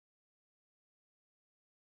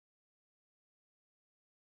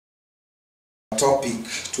topic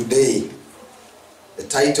today. The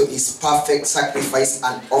title is Perfect Sacrifice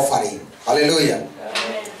and Offering. Hallelujah.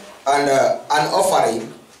 Amen. And an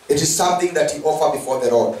offering, it is something that you offer before the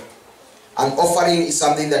Lord. An offering is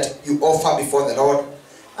something that you offer before the Lord.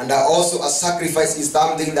 And also a sacrifice is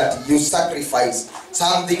something that you sacrifice,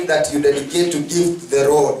 something that you dedicate to give to the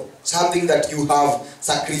Lord, something that you have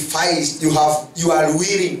sacrificed, you are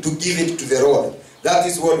willing to give it to the Lord. That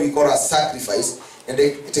is what we call a sacrifice, and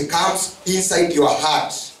it comes inside your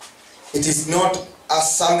heart. It is not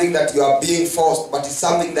as something that you are being forced, but it's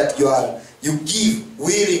something that you give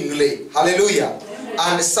willingly. Hallelujah. Amen.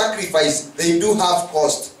 And sacrifice, they do have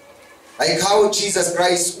cost. Like how Jesus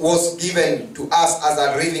Christ was given to us as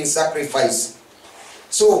a living sacrifice.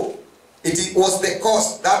 So it was the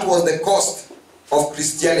cost. That was the cost of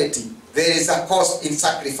Christianity. There is a cost in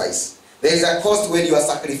sacrifice. There is a cost when you are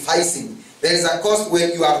sacrificing. There is a cost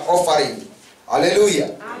when you are offering.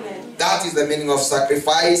 Hallelujah. Amen. That is the meaning of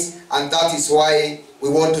sacrifice, and that is why we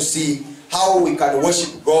want to see how we can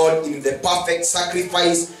worship God in the perfect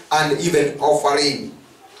sacrifice and even offering.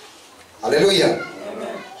 Hallelujah.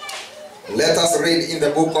 Let us read in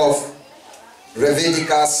the book of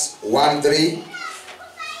Leviticus 1:3.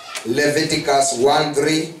 Leviticus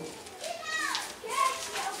 1:3.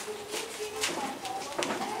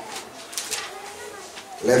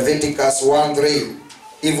 Leviticus 1:3.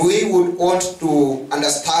 If we would want to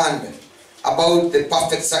understand about the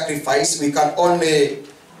perfect sacrifice, we can only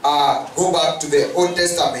go back to the Old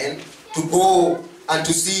Testament to go and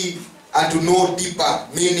to see and to know deeper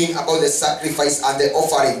meaning about the sacrifice and the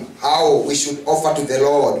offering, how we should offer to the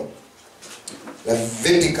Lord.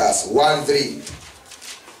 Leviticus 1:3.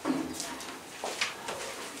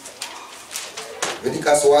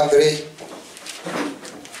 Leviticus 1:3.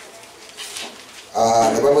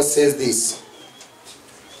 The Bible says this.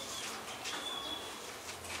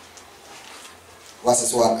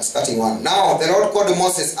 Verses 1, starting 1. Now the Lord called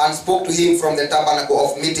Moses and spoke to him from the tabernacle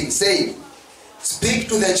of meeting, saying, Speak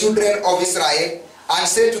to the children of Israel and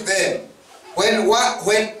say to them, when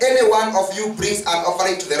any one of you brings an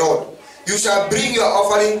offering to the Lord, you shall bring your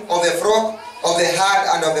offering of the flock, of the herd,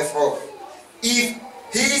 and of the flock. If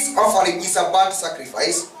his offering is a burnt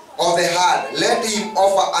sacrifice of the herd, let him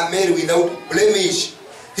offer a male without blemish.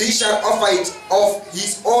 He shall offer it of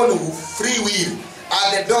his own free will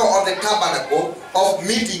at the door of the tabernacle of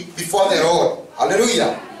meeting before the Lord.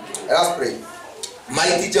 Hallelujah. Let us pray.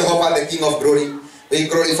 Mighty Jehovah, the King of glory, we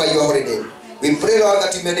glorify your holy name. We pray, Lord,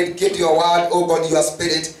 that you may dedicate your word, O God, your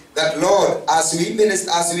spirit, that, Lord, as we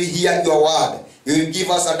minister, as we hear your word, you will give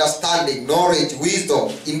us understanding, knowledge, wisdom,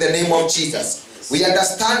 in the name of Jesus. We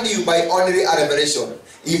understand you by only a revelation.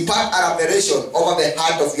 Impart a revelation over the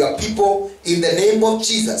heart of your people in the name of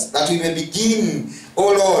Jesus, that we may begin,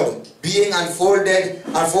 O Lord, being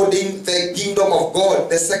unfolding the kingdom of God,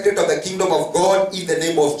 the secret of the kingdom of God in the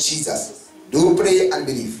name of Jesus. Do pray and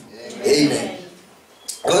believe. Amen.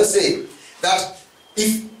 I will say that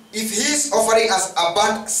if he is offering us a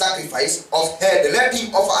burnt sacrifice of head, let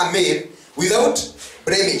him offer a male without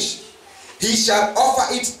blemish. He shall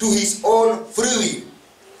offer it to his own free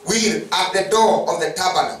will at the door of the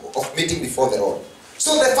tabernacle of meeting before the Lord.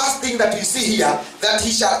 So the first thing that you see here, that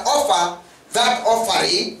he shall offer that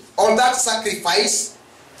offering or that sacrifice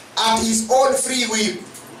at his own free will.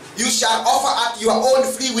 You shall offer at your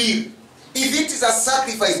own free will. If it is a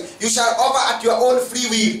sacrifice, you shall offer at your own free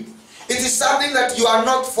will. It is something that you are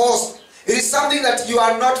not forced. It is something that you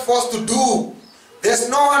are not forced to do. There's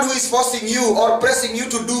no one who is forcing you or pressing you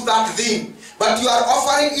to do that thing. But you are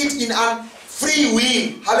offering it in a free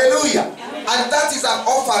will. Hallelujah. And that is an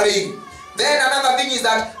offering. Then another thing is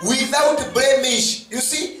that without blemish. You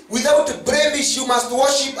see, without blemish, you must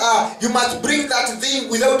worship, you must bring that thing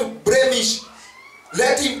without blemish.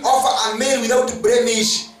 Let him offer a male without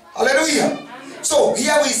blemish. Hallelujah. So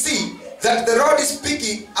here we see that the Lord is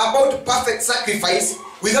speaking about perfect sacrifice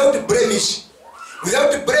without blemish.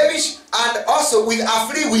 Without blemish and also with a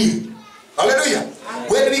free will. Hallelujah.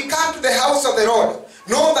 When we come to the house of the Lord,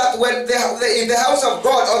 know that when in the house of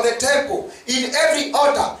God or the temple, in every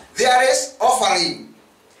altar there is offering.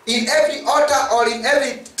 In every altar or in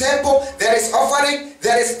every temple there is offering,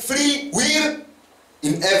 there is free will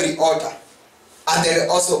in every altar. And there is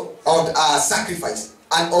also sacrifice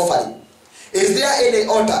and offering. Is there any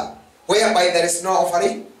altar whereby there is no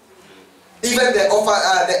offering? Even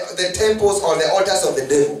the temples or the altars of the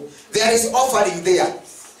devil, there is offering there.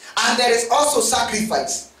 And there is also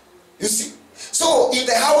sacrifice. You see? So in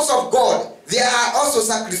the house of God, there are also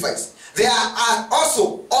sacrifice. There are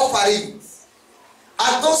also offerings.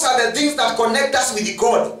 And those are the things that connect us with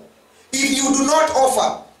God. If you do not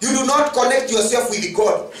offer, you do not connect yourself with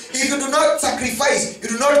God. If you do not sacrifice, you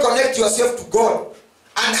do not connect yourself to God.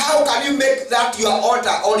 And how can you make that your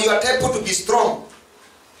altar or your temple to be strong?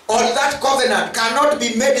 Or that covenant cannot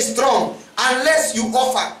be made strong unless you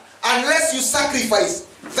offer, unless you sacrifice.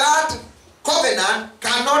 That covenant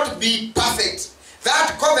cannot be perfect.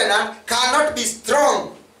 That covenant cannot be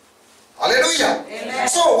strong. Hallelujah. Amen.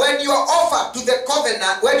 So when you offer to the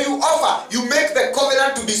covenant, when you offer, you make the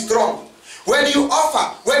covenant to be strong. When you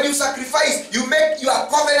offer, when you sacrifice, you make your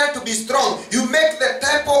covenant to be strong. You make the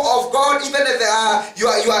temple of God, even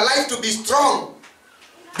your life, to be strong.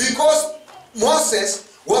 Because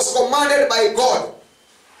Moses was commanded by God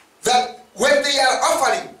that when they are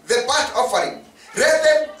offering, the burnt offering, let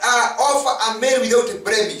them offer a male without a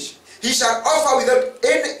blemish. He shall offer without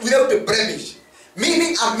a blemish.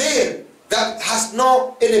 Meaning a male that has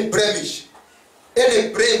no any blemish,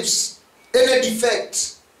 any blames, any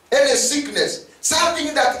defect, any sickness,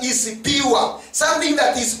 something that is pure, something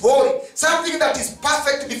that is holy, something that is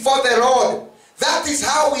perfect before the Lord. That is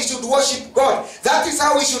how we should worship God. That is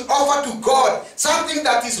how we should offer to God. Something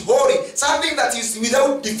that is holy, something that is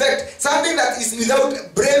without defect, something that is without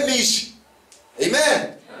blemish.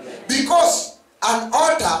 Amen. Amen. Because an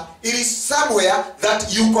altar, it is somewhere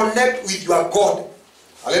that you connect with your God.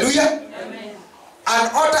 Hallelujah. Amen. An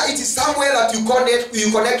altar, it is somewhere that you connect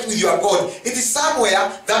with your God. It is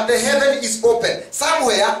somewhere that the heaven is open.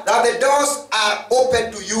 Somewhere that the doors are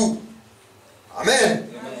open to you. Amen.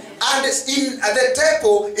 And in the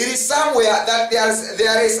temple, it is somewhere that there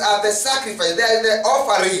is the sacrifice, there is the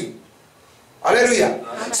offering. Hallelujah.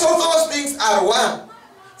 Amen. So those things are one.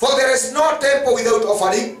 For there is no temple without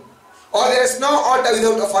offering, or there is no altar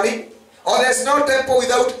without offering, or there is no temple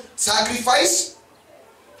without sacrifice.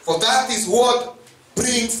 For that is what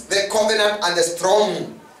brings the covenant and the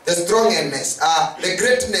strongness, the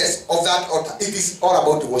greatness of that altar. It is all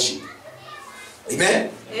about worship.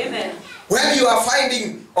 Amen. Amen. When you are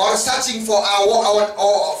finding or searching for an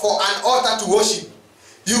altar to worship,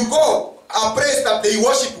 you go a place that they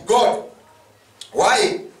worship God.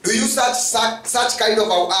 Why do you search such kind of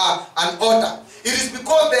an altar? It is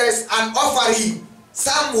because there is an offering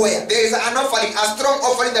somewhere. There is an offering, a strong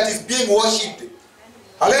offering that is being worshipped.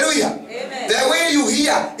 Hallelujah. Amen. The way you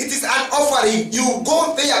hear, it is an offering. You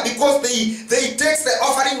go there because they take the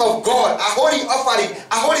offering of God, a holy offering,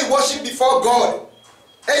 a holy worship before God.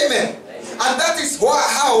 Amen. And that is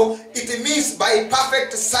how it means by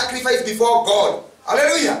perfect sacrifice before God.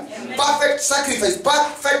 Hallelujah. Amen. Perfect sacrifice,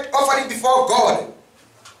 perfect offering before God.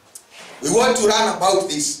 We want to learn about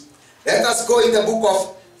this. Let us go in the book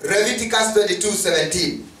of Leviticus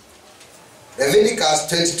 22:17. Leviticus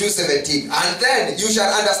 22:17. And then you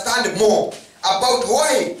shall understand more about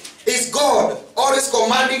why is God always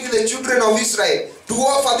commanding the children of Israel to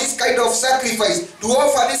offer this kind of sacrifice, to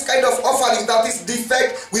offer this kind of offering that is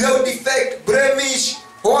without defect, blemish.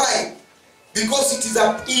 Why? Because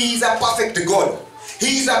He is a perfect God.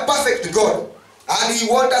 He is a perfect God. And He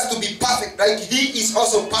wants us to be perfect, like He is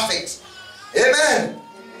also perfect. Amen.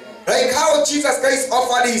 Like how Jesus Christ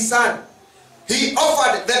offered His Son. He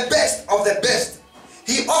offered the best of the best.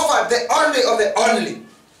 He offered the only of the only.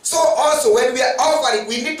 So also when we are offering,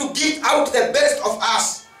 we need to give out the best of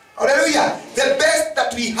us. Hallelujah. The best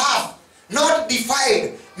that we have. Not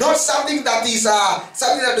defiled. Not something that is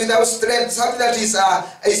without strength. Something that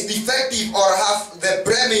is defective or have the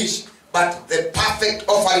blemish. But the perfect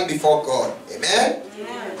offering before God. Amen.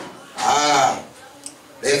 Amen.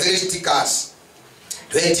 Leviticus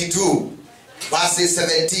 22 verses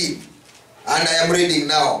 17. And I am reading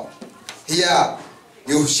now. Here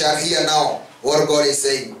you shall hear now what God is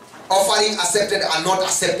saying. Offering accepted and not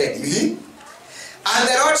accepted. You hear? And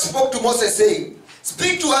the Lord spoke to Moses, saying,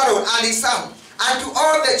 speak to Aaron and his son and to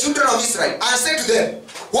all the children of Israel, and say to them,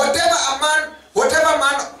 whatever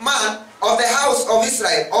man of the house of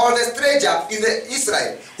Israel or the stranger in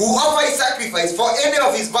Israel who offer his sacrifice for any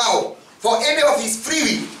of his vow, for any of his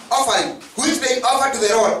free offering, which they offer to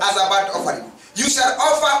the Lord as a burnt offering, you shall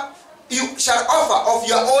offer of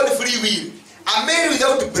your own free will a male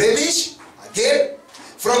without blemish, again,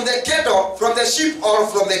 from the cattle, from the sheep, or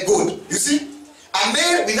from the goat. You see? A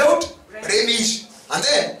male without blemish. And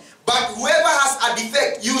then, but whoever has a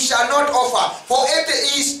defect, you shall not offer, for it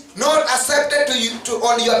is not accepted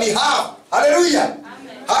on your behalf. Hallelujah.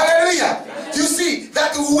 Amen. Hallelujah. Amen. You see,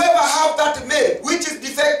 that whoever have that male, which is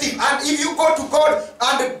defective, and if you go to God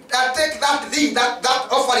and take that thing, that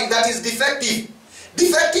offering that is defective.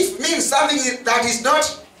 Defective means something that is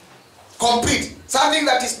not complete, something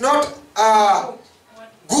that is not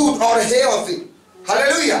good or healthy.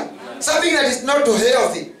 Hallelujah. Something that is not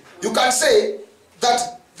healthy. You can say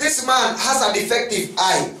that this this man has a defective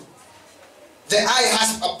eye. The eye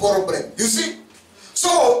has a problem. You see?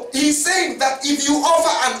 So he's saying that if you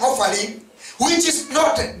offer an offering which is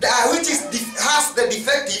not has the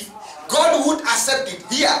defective, God would accept it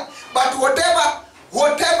here. But whatever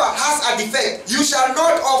has a defect, you shall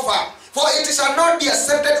not offer, for it shall not be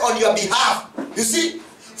accepted on your behalf. You see?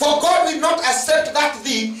 For God will not accept that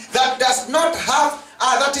thing that does not have,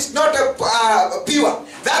 that is not pure,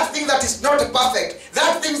 that thing that is not perfect,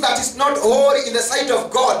 that thing that is not holy in the sight of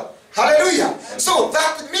God. Hallelujah. So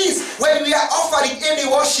that means when we are offering any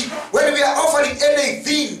worship, when we are offering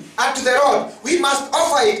anything unto the Lord, we must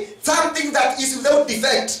offer it something that is without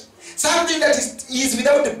defect, something that is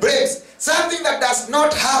without breaks, something that does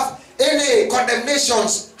not have any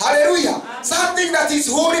condemnations. Hallelujah. Something that is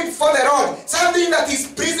holy before the Lord, something that is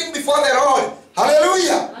pleasing before the Lord.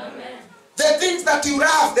 Hallelujah. Amen. The things that you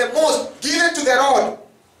love the most, give it to the Lord.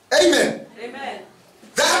 Amen. Amen.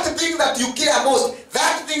 That thing that you care most,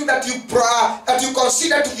 that thing that you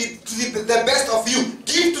consider to be the best of you,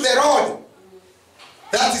 give to the Lord.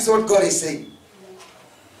 That is what God is saying.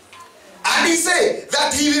 And he said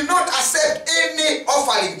that he will not accept any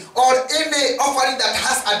offering or any offering that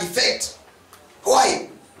has a defect. Why?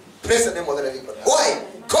 Praise the name of the living God. Why?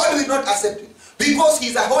 God will not accept it. Because he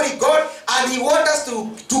is a holy God and he wants us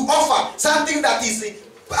to offer something that is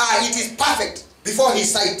it is perfect before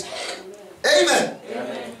his sight. Amen.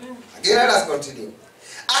 Amen. Again, let us continue.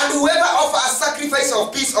 And whoever offers a sacrifice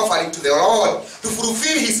of peace offering to the Lord to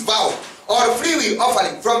fulfill his vow, or free will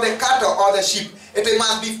offering from the cattle or the sheep, it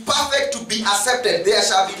must be perfect to be accepted. There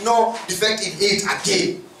shall be no defect in it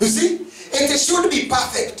again. You see? It should be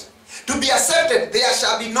perfect. To be accepted, there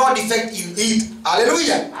shall be no defect in it.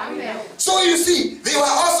 Hallelujah. Amen. So you see, they were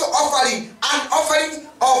also offering an offering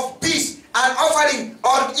of peace, an offering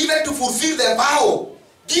or even to fulfill the vow.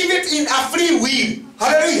 Give it in a free will.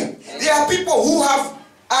 Hallelujah. There are people who have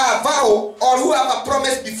a vow or who have a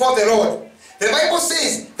promise before the Lord. The Bible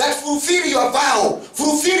says that fulfill your vow,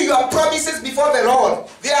 fulfill your promises before the Lord.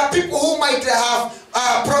 There are people who might have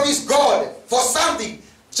promised God for something.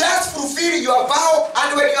 Just fulfill your vow,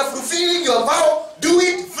 and when you are fulfilling your vow, do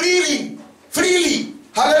it freely. Freely.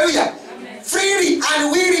 Hallelujah. Amen. Freely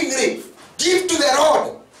and willingly. Give to the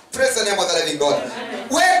Lord. Praise the name of the living God. Amen.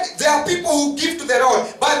 When there are people who give to the Lord,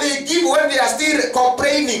 but they give when they are still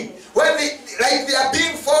complaining, when they are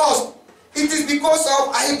being forced. It is because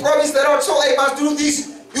of, I promised the Lord, so I must do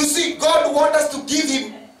this. You see, God wants us to give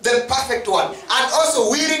him the perfect one, and also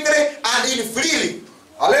willingly and in freely.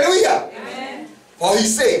 Hallelujah. Amen. For he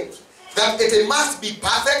said that it must be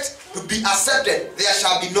perfect to be accepted. There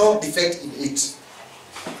shall be no defect in it.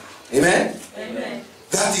 Amen. Amen.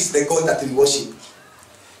 That is the God that we worship.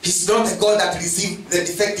 He's not the God that receives the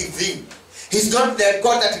defective thing. He's not the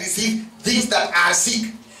God that receives things that are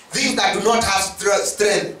sick, things that do not have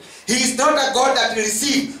strength. He is not a God that will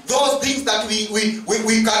receive those things that we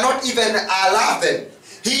cannot even love them.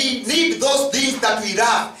 He needs those things that we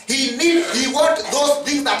love. He wants those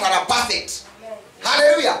things that are perfect.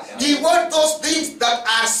 Hallelujah. He wants those things that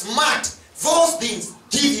are smart. Those things,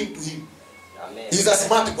 give him to him. Amen. He's a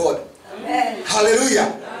smart God. Amen.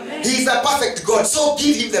 Hallelujah. Amen. He is a perfect God. So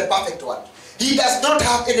give him the perfect one. He does not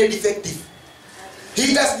have any defective.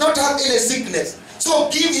 He does not have any sickness.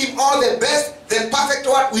 So give him all the best, the perfect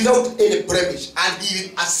one without any blemish, and he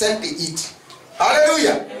will accept it.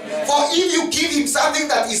 Hallelujah. Amen. For if you give him something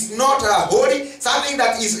that is not holy, something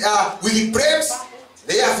that is with praise,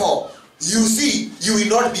 therefore, you see, you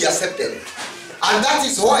will not be accepted. And that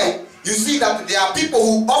is why you see that there are people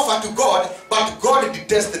who offer to God, but God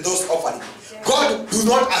detests those offering. God do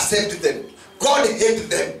not accept them. God hates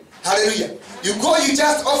them. Hallelujah. You go, you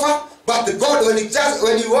just offer, but God,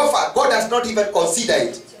 when you offer, God does not even consider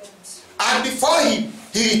it. And before him,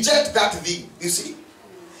 he rejects that thing. You see?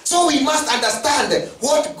 So we must understand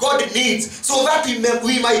what God needs, so that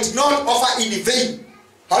we might not offer in vain.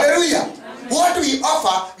 Hallelujah. Amen. What we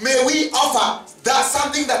offer, may we offer that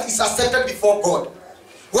something that is accepted before God.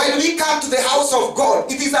 When we come to the house of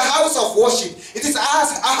God, it is a house of worship. It is a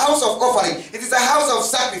house of offering. It is a house of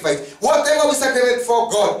sacrifice. Whatever we sacrifice before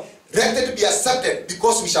God, let it be accepted,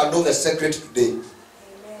 because we shall know the secret today.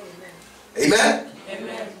 Amen.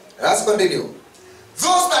 Amen. Let's continue.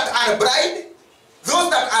 Those that are blind, those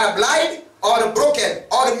that are blind or broken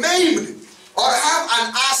or maimed or have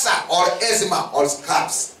an ulcer or eczema or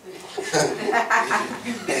scabs,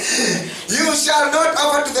 you shall not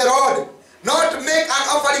offer to the Lord, not make an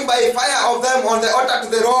offering by fire of them on the altar to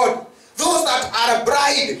the Lord. Those that are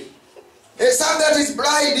blind, a son that is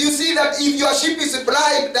blind, you see that if your sheep is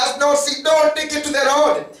blind, does not see, don't take it to the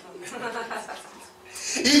Lord.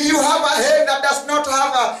 If you have a head that does not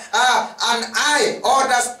have an eye, or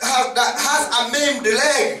that has a maimed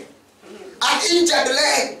leg, an injured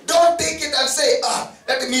leg, don't take it and say,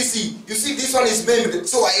 let me see. You see, this one is maimed,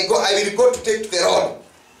 so I will go to take to the road.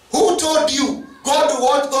 Who told you? God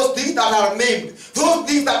wants those things that are maimed, those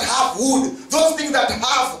things that have wound, those things that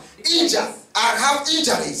have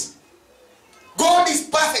injuries. God is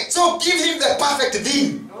perfect, so give him the perfect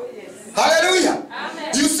thing. Oh, yes. Hallelujah.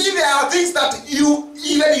 Amen. You see, there are things that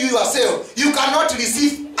even you yourself, you cannot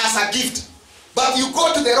receive as a gift. But you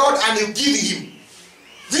go to the Lord and you give him.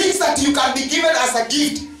 Things that you can be given as a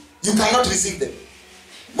gift, you cannot receive them.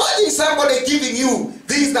 Imagine somebody giving you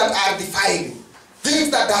things that are defiled, things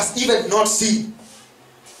that does even not see.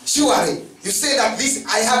 Surely, you say that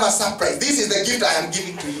I have a surprise. This is the gift I am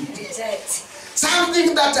giving to you.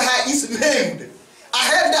 Something that is named. A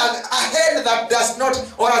head that does not,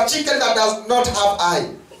 or a chicken that does not have eye.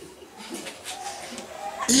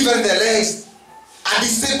 Even the legs, a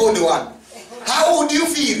disabled one. How would you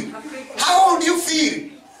feel? How would you feel?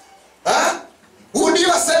 Huh? Would you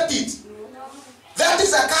accept it? That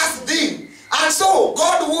is a cursed thing. And so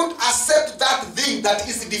God won't accept that thing that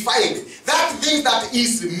is defiled, that thing that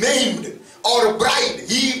is maimed or blind.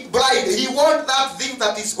 He wants that thing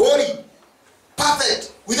that is holy,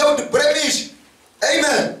 perfect, without blemish.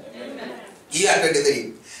 Amen. Amen. Here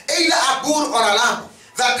 23. Either a bull or a lamb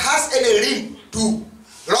that has any limb, too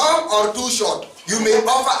long or too short, you may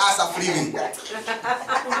offer as a free will.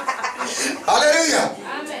 Hallelujah.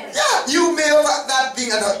 Amen. Yeah, you may offer that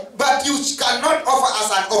thing, but you cannot offer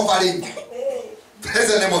as an offering.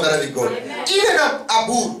 Praise the name of the living God. Amen. Even a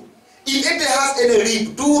bull, if it has any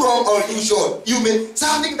limb, too long or too short, you may,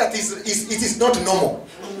 something that is not normal.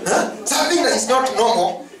 Huh? Something that is not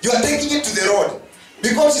normal, you are taking it to the road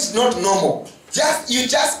because it's not normal. You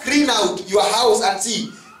just clean out your house and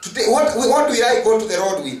see today what will I go to the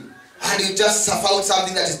road with, and you just found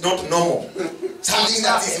something that is not normal, something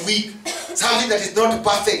that is weak, something that is not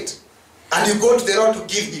perfect, and you go to the road to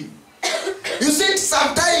give him. You see,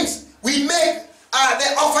 sometimes we make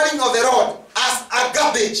the offering of the Lord as a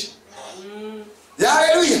garbage.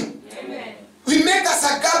 Hallelujah. Amen. We make as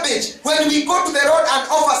a garbage when we go to the Lord and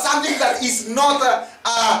offer something that is not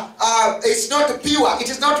it's not pure, it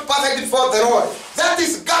is not perfect before the Lord. That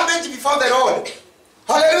is garbage before the Lord.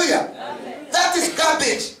 Hallelujah. Amen. That is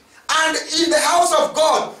garbage. And in the house of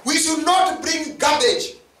God, we should not bring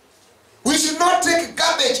garbage. We should not take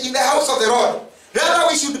garbage in the house of the Lord. Rather,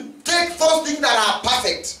 we should take those things that are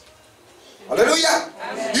perfect. Hallelujah.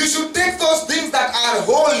 Amen. You should take those things that are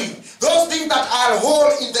holy, those things that are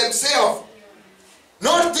whole in themselves.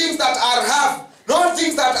 Not things that are half, not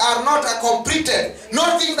things that are not completed,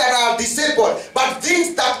 not things that are disabled, but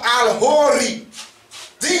things that are holy,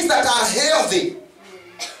 things that are healthy.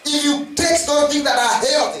 If you take those things that are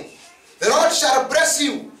healthy, the Lord shall bless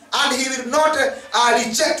you, and he will not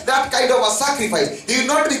reject that kind of a sacrifice. He will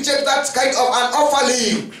not reject that kind of an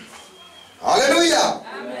offering. Hallelujah.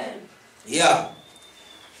 Amen. Yeah.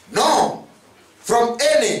 No, from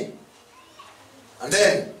any. And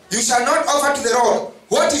then, you shall not offer to the Lord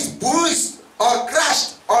what is bruised or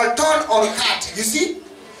crushed or torn or cut. You see?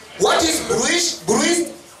 What is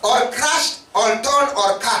bruised or crushed or torn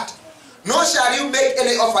or cut, nor shall you make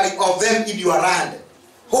any offering of them in your land.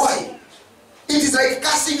 Why? It is like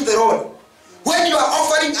cursing the Lord. When you are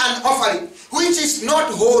offering an offering which is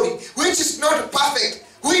not holy, which is not perfect,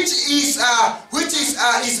 which is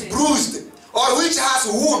bruised, or which has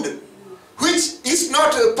wound, which is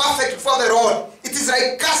not perfect for the Lord, it is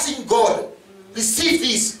like cursing God. Receive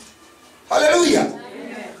this. Hallelujah.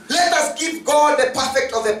 Amen. Let us give God the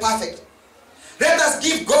perfect of the perfect. Let us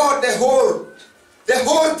give God the whole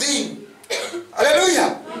thing.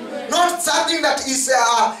 Hallelujah. Amen. Not something that is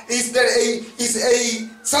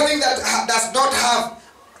something that does not have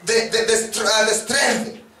the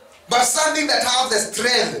strength, but something that has the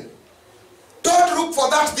strength. Don't look for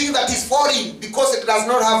that thing that is falling because it does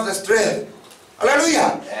not have the strength.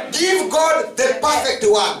 Hallelujah. Amen. Give God the perfect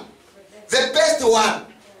one, the best one.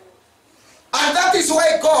 And that is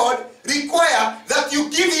why God requires that you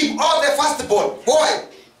give him all the firstborn. Why?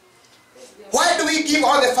 Why do we give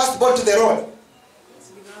all the firstborn to the Lord?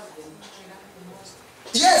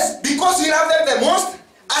 Yes, because we love them the most,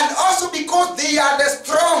 and also because they are the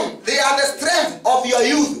strong, they are the strength of your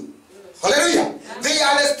youth. Hallelujah. They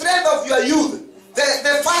are the strength of your youth.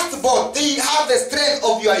 The firstborn, they have the strength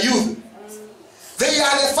of your youth. They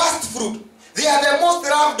are the first fruit. They are the most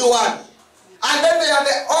loved one. And then they are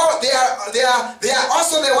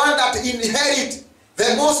also the one that inherit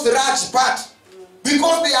the most large part,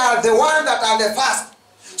 because they are the one that are the first.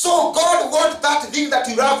 So God wants that thing that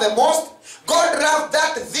you love the most. God loves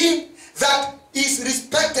that thing that is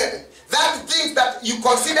respected. That thing that you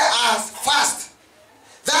consider as fast.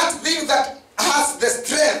 That thing that has the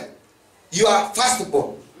strength. Your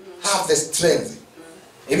firstborn have the strength.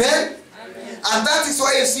 Amen? And that is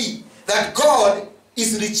why you see that God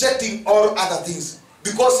is rejecting all other things.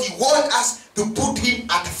 Because he wants us to put him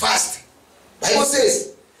at first. Bible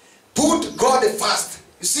says, put God first.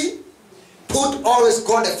 You see? Put always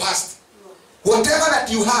God first. Whatever that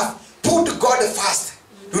you have, put God first.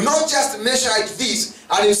 Do not just measure it this,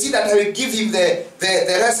 and you see that I will give him the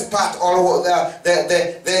rest part or the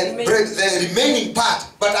remaining part,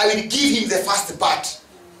 but I will give him the first part.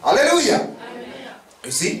 Hallelujah. Amen.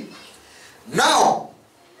 You see? Now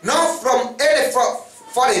from any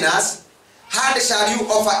foreigners, hand shall you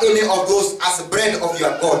offer any of those as bread of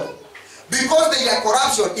your God. Because their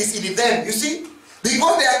corruption is in them. You see?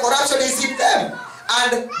 Because their corruption is in them,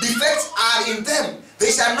 and defects are in them, they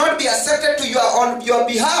shall not be accepted to on your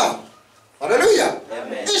behalf. Hallelujah.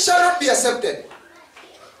 Amen. They shall not be accepted.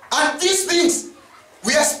 And these things,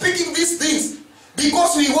 we are speaking these things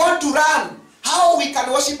because we want to learn how we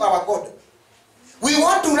can worship our God. We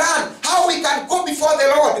want to learn how we can go before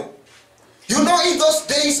the Lord. You know, in those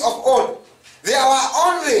days of old, there were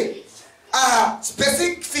only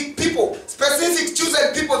specific people, specific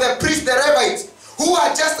chosen people, the priests, the Levites, who are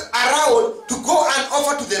just allowed to go and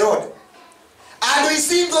offer to the Lord. And we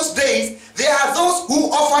see in those days, there are those who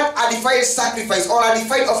offered a defiled sacrifice or a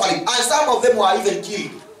defiled offering, and some of them were even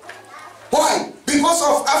killed. Why? Because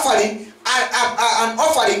of offering an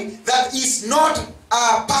offering that is not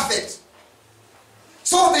perfect.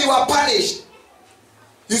 So they were punished.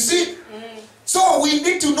 You see? So we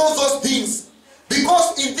need to know those things,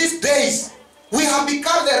 because in these days we have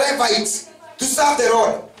become the Levites to serve the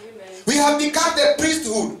Lord. We have become the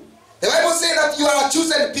priesthood. The Bible says that you are a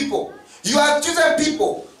chosen people. You are chosen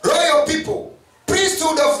people, royal people,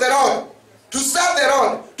 priesthood of the Lord, to serve the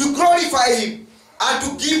Lord, to glorify him, and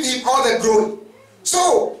to give him all the glory.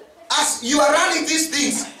 So, as you are running these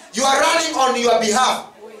things, you are running on your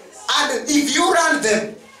behalf. And if you run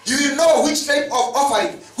them, you will know which type of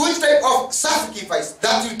offering, which type of sacrifice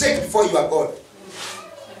that you take before your God.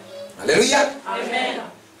 Hallelujah. Amen.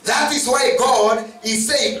 That is why God is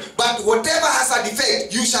saying, but whatever has a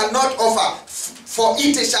defect, you shall not offer, for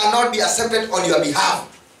it shall not be accepted on your behalf.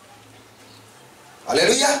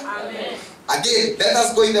 Hallelujah. Amen. Again, let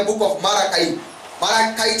us go in the book of Malachi.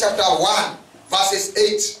 Malachi chapter 1, verses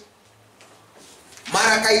 8.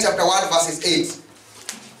 Malachi chapter 1, verses 8.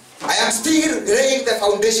 I am still laying the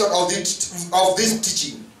foundation of this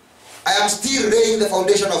teaching. I am still laying the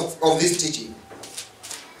foundation of this teaching.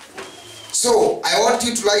 So, I want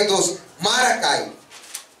you to write those. Malachi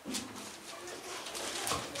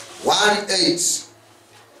 1:8.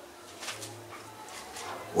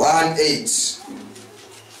 1:8.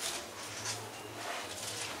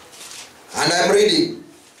 And I'm reading.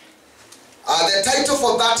 The title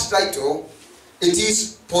for that title, it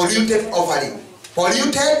is polluted offering.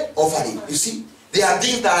 Polluted offering. You see, there are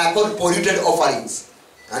things that are called polluted offerings,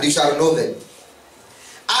 and you shall know them.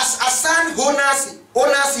 As a son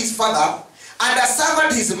honors his father, and a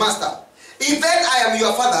servant his master, if then I am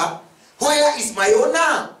your father, where is my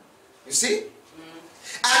honor? You see?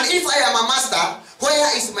 And if I am a master,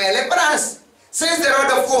 where is my reverence? Says the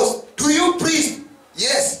Lord of hosts, to you priest,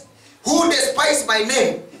 yes, who despise my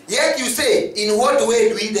name, yet you say, in what way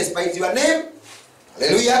do we despise your name?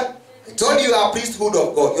 Hallelujah. I told you, you are priesthood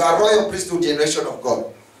of God. You are royal priesthood generation of God.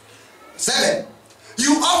 7.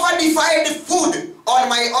 You offer defiled food on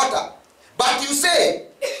my altar, but you say,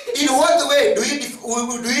 in what way do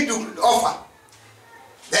we offer?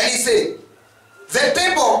 Then he said, the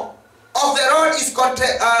table of the Lord is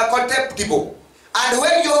contemptible. And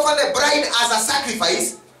when you offer the bride as a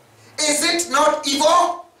sacrifice, is it not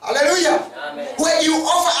evil? Hallelujah. Amen. When you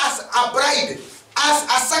offer as a bride, as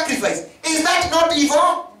a sacrifice, is that not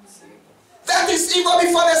evil? That is evil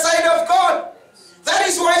before the sight of God. That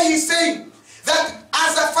is why he's saying that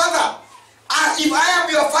as a father, if I am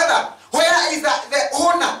your father, where is the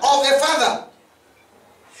honor of the father?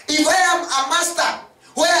 If I am a master,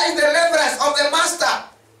 where is the reverence of the master?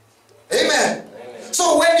 Amen. Amen.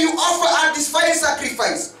 So when you offer a defiled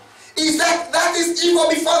sacrifice, is that is evil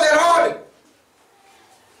before the Lord?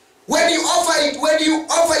 When you offer it,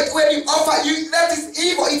 that is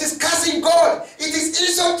evil. It is cursing God. It is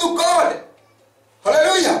insult to God.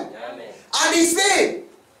 Hallelujah. Amen. And he said,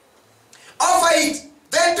 offer it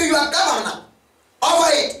then to your governor.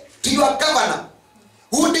 Offer it to your governor.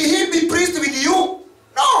 Would he be pleased with you?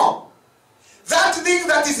 No. That thing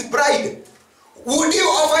that is bride, would you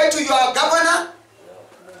offer it to your governor?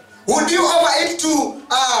 Would you offer it to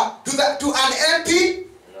an MP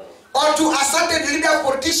or to a certain leader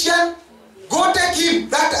politician? Go take him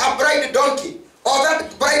that bride donkey or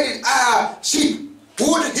that bride sheep.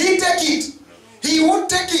 Would he take it? He would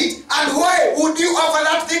take it. And why would you offer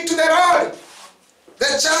that thing to the Lord?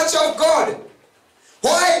 The church of God.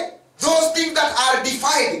 Why? Those things that are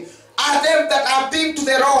defiled are them that are being to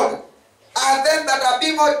the Lord. Are them that are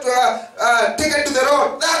being taken to the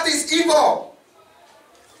Lord. That is evil.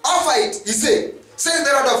 Offer it, he said, says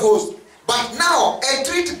the Lord of hosts. But now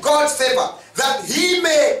entreat God's favor, that he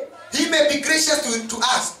may be gracious to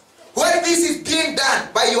us. When this is being done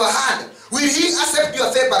by your hand, will he accept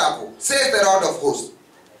your favorable? Says the Lord of hosts.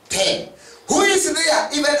 10. Who is there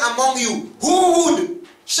even among you who would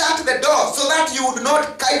shut the door so that you would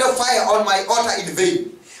not kindle fire on my altar in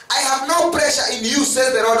vain? I have no pressure in you,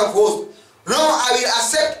 says the Lord of hosts. No, I will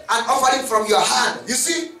accept an offering from your hand. You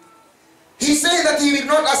see, he says that he will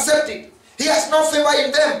not accept it. He has no favor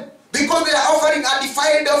in them because they are offering a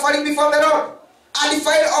defiled offering before the Lord, a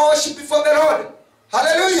defiled worship before the Lord.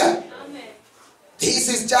 Hallelujah. Amen. This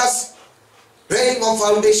is just laying a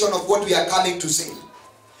foundation of what we are coming to say.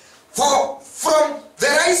 For from the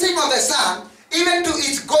rising of the sun even to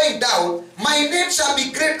its going down, my name shall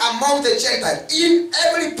be great among the Gentiles. In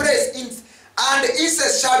every place, and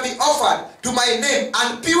incense shall be offered to my name,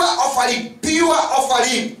 and pure offering,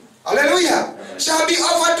 hallelujah, shall be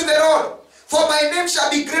offered to the Lord. For my name shall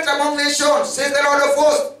be great among nations, says the Lord of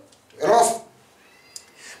hosts.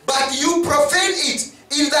 But you profane it,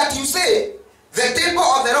 in that you say, the temple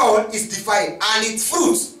of the Lord is defiled, and its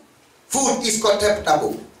food is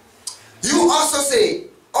contemptible. You also say,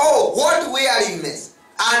 oh, what weariness,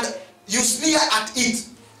 and you sneer at it,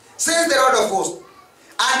 says the Lord of hosts.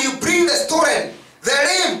 And you bring the stolen, the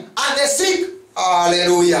lame, and the sick.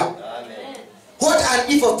 Hallelujah. Amen. What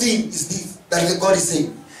an evil thing is this that God is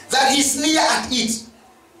saying? That he sneer at it,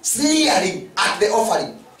 sneering at the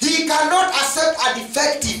offering. He cannot accept a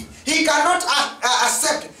defective. He cannot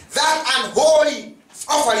accept that unholy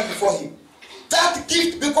offering before him. That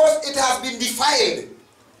gift, because it has been defiled.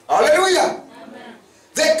 Hallelujah. Amen.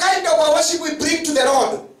 The kind of worship we bring to the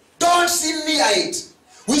Lord, don't sin near it.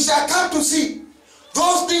 We shall come to see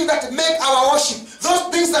those things that make our worship, those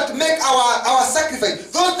things that make our sacrifice,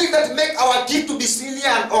 those things that make our gift to be seen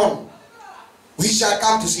and on. We shall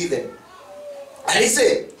come to see them. And he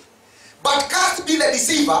said, but cast be the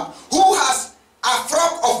deceiver who has a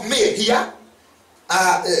flock of male here.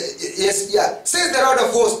 Says the Lord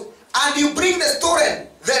of hosts. And you bring the stolen,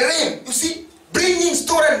 the lame. You see, bringing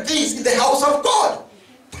stolen things in the house of God.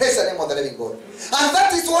 Praise the name of the living God. And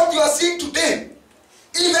that is what you are seeing today.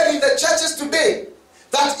 Even in the churches today.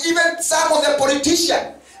 That even some of the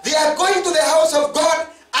politicians, they are going to the house of God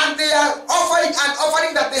and they are offering an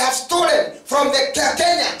offering that they have stolen from the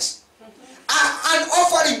Kenyans. An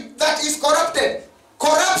offering that is corrupted.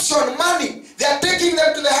 Corruption money. They are taking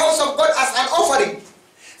them to the house of God as an offering.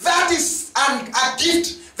 That is a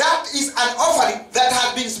gift. That is an offering that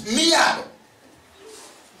has been smeared.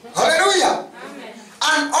 Hallelujah. Amen.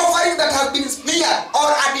 An offering that has been smeared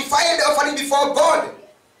or a defiled offering before God.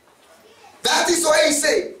 That is why he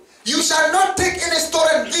said, you shall not take any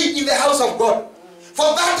stolen thing in the house of God.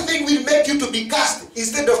 For that thing will make you to be cast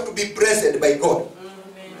instead of to be blessed by God.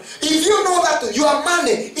 Amen. If you know that your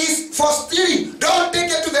money is for stealing, don't take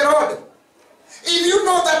it to the Lord. If you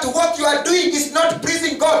know that what you are doing is not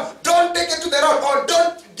pleasing God, don't take it to the Lord, or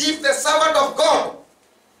don't give the servant of God.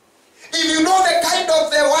 If you know the kind of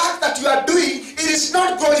the work that you are doing, it is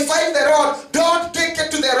not glorifying the Lord, don't take it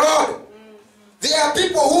to the Lord. There are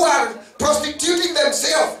people who are prostituting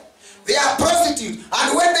themselves. They are prostitutes.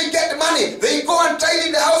 And when they get money, they go and tithe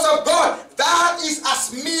in the house of God. That is a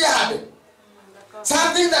smeared.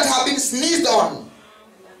 Something that has been sneezed on.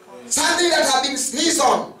 Something that has been sneezed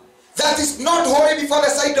on. That is not holy before the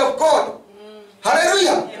sight of God.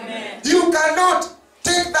 Hallelujah. Amen. You cannot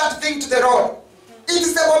take that thing to the Lord. It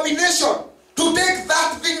is the abomination to take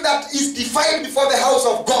that thing that is defiled before the house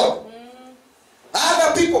of God.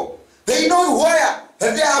 Other people, they know where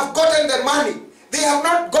they have gotten the money. They have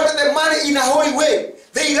not gotten the money in a holy way.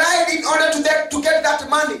 They lied in order to get that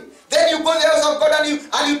money. Then you go to the house of God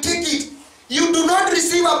and you take it. You do not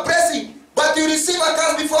receive a blessing, but you receive a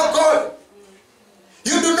curse before God.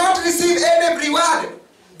 You do not receive any reward.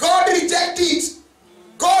 God reject it.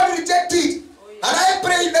 God reject it. And I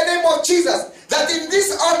pray in the name of Jesus that in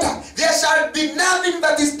this altar there shall be nothing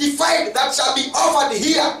that is defiled that shall be offered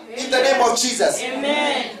here. Amen. In the name of Jesus.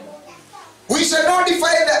 Amen. We shall not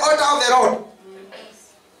defile the altar of the Lord.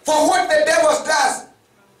 For what the devil does,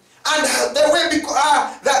 and the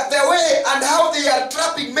way and how they are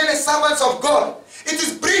trapping many servants of God, It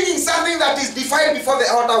is bringing something that is defiled before the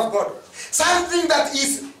altar of God. Something that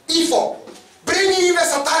is evil. Bringing in the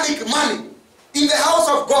satanic money in the house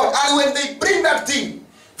of God. And when they bring that thing,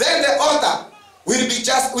 then the altar will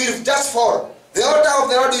just fall. The altar of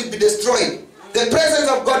the Lord will be destroyed. The presence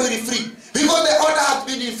of God will be free. Because the altar has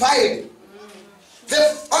been defiled.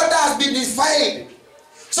 The altar has been defiled.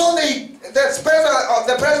 So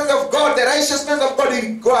the presence of God, the righteousness of God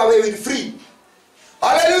will go away, will free.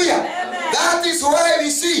 Hallelujah. Amen. That is why we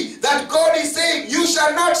see that God is saying, you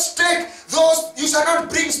shall not take those, you shall not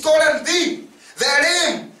bring stolen things, the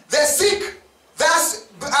lame, the sick, thus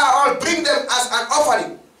I'll bring them as an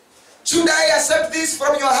offering. Should I accept this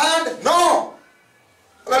from your hand? No.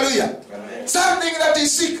 Hallelujah. Amen. Something that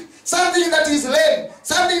is sick, something that is lame,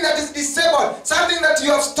 something that is disabled, something that you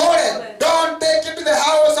have stolen, don't take it to the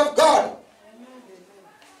house of God.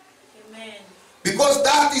 Amen. Because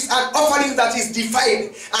that is an offering that is defiled,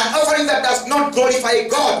 an offering that does not glorify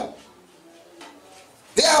God.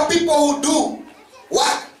 There are people who do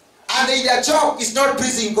work and their job is not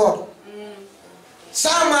pleasing God.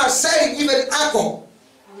 Some are selling even alcohol.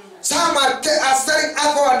 Some are selling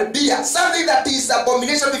alcohol and beer, something that is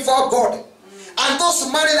abomination before God. And those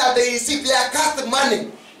money that they receive, they are cast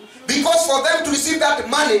money. Because for them to receive that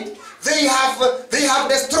money, they have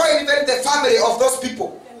destroyed even the family of those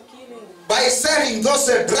people. By selling those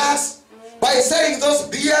drugs, by selling those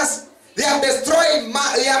beers, they have destroyed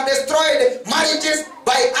marriages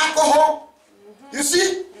by alcohol. You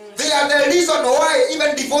see, they are the reason why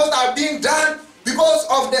even divorces are being done, because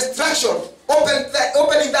of destruction.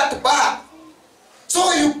 Opening that bar.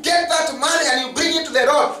 So you get that money and you bring it to the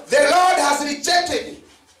Lord. The Lord has rejected it.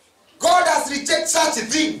 God has rejected such a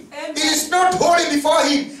thing. Amen. It is not holy before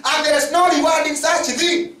Him, and there is no reward in such a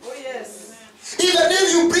thing. Oh, yes. Even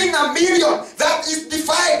if you bring $1 million that is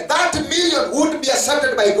defiled, that $1 million would be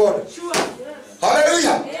accepted by God. Sure. Yes.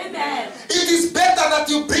 Hallelujah. Amen. It is better that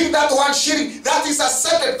you bring that 1 shilling that is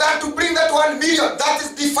accepted than to bring that $1 million that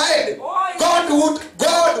is defiled. Oh, yes.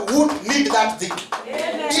 God would need that thing.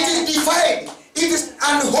 Amen. It is defiled. It is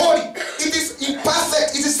unholy. It is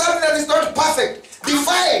imperfect. It is something that is not perfect.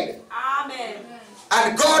 Defiled. Amen.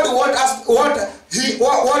 And God want us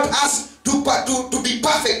to be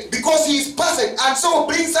perfect, because He is perfect. And so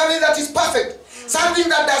bring something that is perfect. Something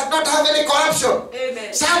that does not have any corruption.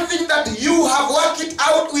 Amen. Something that you have worked it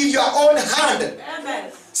out with your own hand.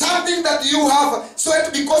 Amen. Something that you have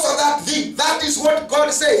sweat because of that thing. That is what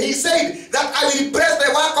God said. He said that I will bless the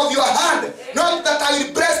work of your hand. Amen. Not that I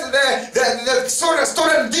will bless the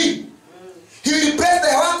stolen thing. He will bless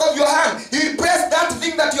the work of your hand. He will bless that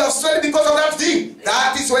thing that you have sweat because of that thing. Amen.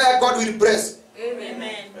 That is where God will bless. Amen.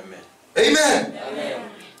 Amen. Amen. Amen.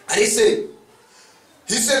 And He said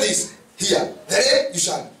this here. The you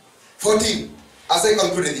shall. 14. As I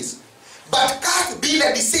concluded this. But cursed be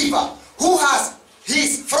the deceiver who has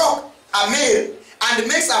his flock a male and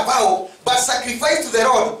makes a vow, but sacrifice to the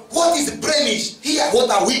Lord what is blemish. Here, what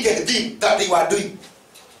a wicked thing that they were doing.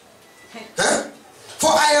 Huh?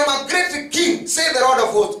 For I am a great king, say the Lord of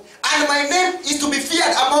hosts, and my name is to be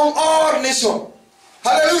feared among all nations.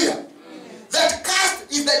 Hallelujah. That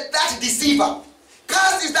cursed is that deceiver.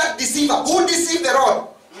 Cursed is that deceiver who deceived the Lord.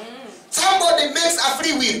 Somebody makes a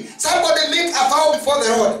free will. Somebody makes a vow before the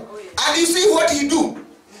Lord. And you see what he do.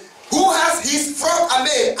 Who has his flock a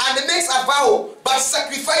male and makes a vow, but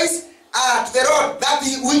sacrifice to the Lord that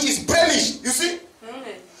which is blemished. You see?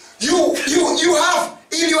 You have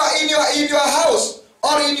in your house,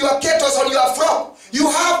 or in your kettles, or your flock, you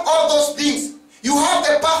have all those things. You have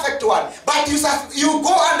the perfect one, but you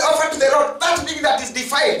go and offer to the Lord that thing that is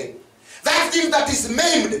defiled, that thing that is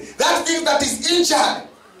maimed, that thing that is injured.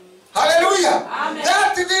 Hallelujah. Amen.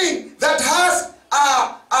 That thing that has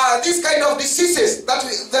this kind of diseases that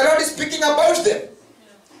the Lord is speaking about them.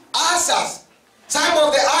 Ulcers, some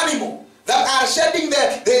of the animals that are shedding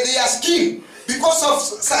their skin because of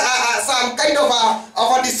some kind of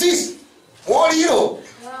a disease. What you know?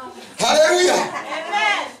 Hallelujah.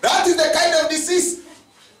 Amen. That is the kind of disease.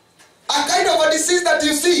 A kind of a disease that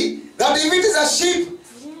you see, that if it is a sheep,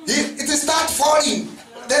 it starts falling.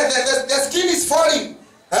 The skin is falling.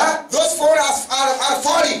 Huh? Those forerunners are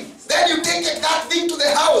falling. Then you take that thing to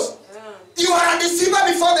the house. You are a deceiver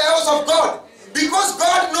before the house of God. Because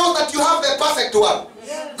God knows that you have the perfect one.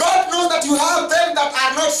 God knows that you have them that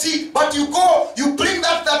are not sick. But you go, you bring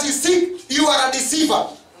that is sick, you are a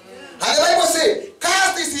deceiver. And the Bible says,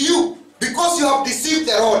 cursed is you because you have deceived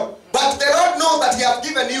the Lord. But the Lord knows that He has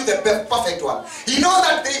given you the perfect one. He knows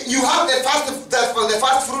that you have the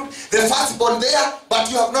first fruit, the firstborn there, but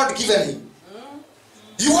you have not given Him.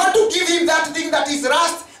 You want to give Him that thing that is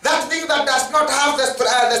rust, that thing that does not have the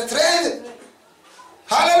strength.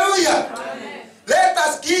 Hallelujah. Amen. Let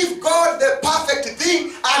us give God the perfect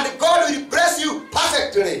thing, and God will bless you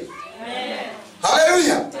perfectly. Amen.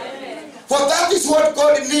 Hallelujah. Amen. For that is what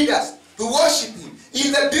God needs us, to worship Him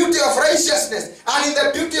in the beauty of righteousness and in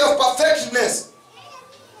the beauty of perfectness.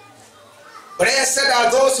 Blessed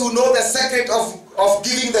are those who know the secret of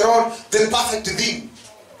giving the Lord the perfect thing.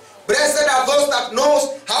 Blessed are those that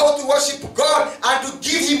knows how to worship God and to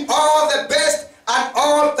give Him all the best and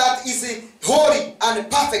all that is holy and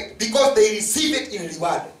perfect, because they receive it in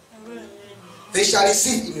reward. They shall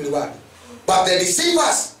receive in reward. But the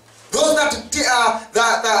deceivers, those that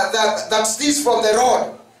steals from the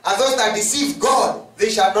Lord, and those that deceive God, they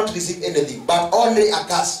shall not receive anything, but only a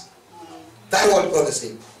curse. That's what God is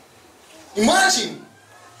saying. Imagine,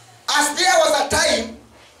 as there was a time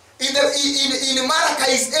in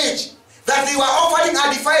Malachi's age that they were offering a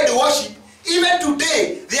defiled worship. Even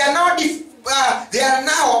today, they are now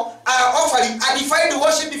offering a defiled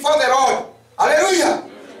worship before the Lord. Hallelujah.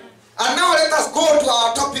 And now let us go to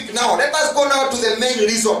our topic now. Let us go now to the main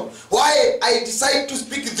reason why I decided to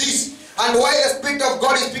speak this, and why the Spirit of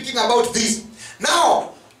God is speaking about this.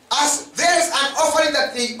 Now, as there is an offering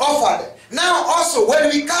that they offered, now also when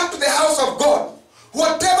we come to the house of God,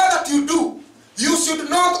 whatever that you do, you should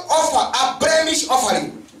not offer a blemish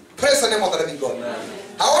offering. Praise the name of the living God. Amen.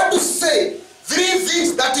 I want to say 3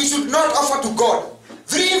 things that you should not offer to God.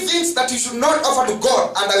 3 things that you should not offer to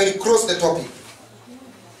God, and I will close the topic.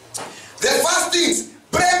 The first is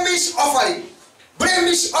blemish offering.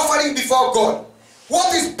 Blemish offering before God.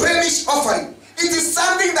 What is blemish offering? It is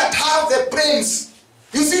something that have the blames.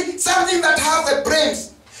 You see, something that have the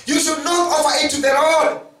blames. You should not offer it to the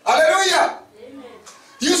Lord. Hallelujah. Amen.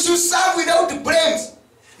 You should serve without blames.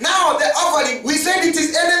 Now the offering, we said it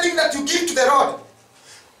is anything that you give to the Lord.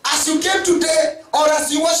 As you came today, or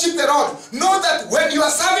as you worship the Lord, know that when you are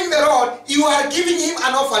serving the Lord, you are giving Him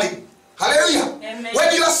an offering. Hallelujah. Amen.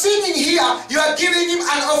 When you are singing here, you are giving Him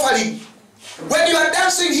an offering. When you are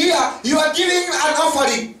dancing here, you are giving Him an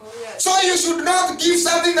offering. Oh, yes. So you should not give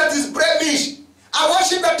something that is blemish. A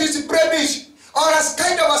worship that is blemish, or as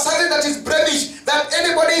kind of a something that is blemish, that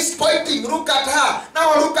anybody is pointing, look at her.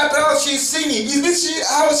 Now look at how she's singing. Is this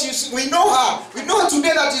how she's singing? We know her. We know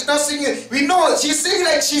today that she's not singing. We know she's singing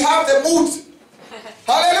like she have the mood.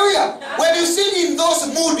 Hallelujah. When you sing in those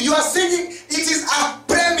mood, you are singing, it is a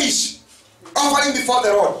blemish offering before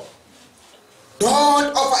the Lord.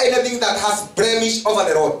 Don't offer anything that has blemish over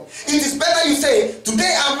the Lord. It is better you say,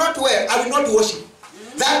 today I'm not well, I will not worship,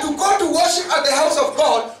 than to go to worship at the house of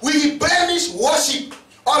God with blemish worship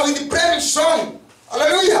or with blemish song.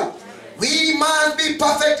 Hallelujah. We must be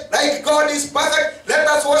perfect like God is perfect. Let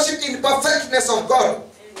us worship in perfectness of God.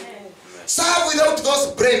 Serve without those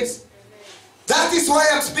blames. That is why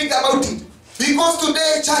I'm speaking about it. Because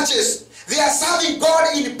today churches, they are serving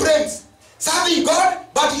God in blames. Serving God,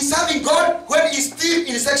 but he's serving God when he's still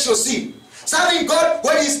in sexual sin. Serving God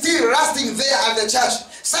when he's still rusting there at the church.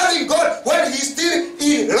 Serving God when he's still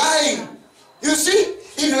in lying. You see,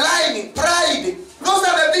 in lying, pride. Those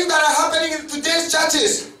are the things that are happening in today's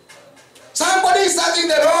churches. Somebody is serving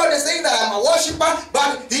the Lord and saying that I'm a worshiper,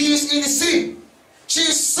 but he is in sin. She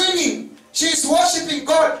is singing. She is worshiping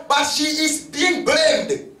God, but she is being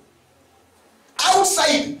blamed.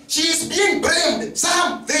 Outside, she is being blamed.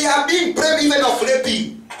 Some, they are being blamed even of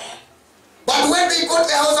raping. But when they go to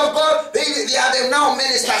the house of God, they are now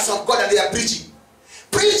ministers of God and they are preaching.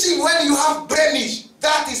 Preaching when you have blemish,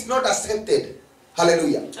 that is not accepted.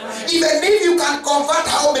 Hallelujah. Amen. Even if you can convert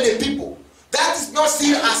how many people, that is not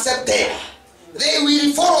still accepted. They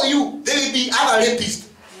will follow you. They will be other rapists.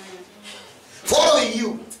 Following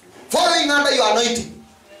you. Following under your anointing.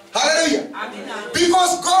 Hallelujah. Amen.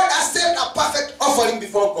 Because God accepts a perfect offering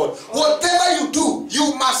before God. Whatever you do,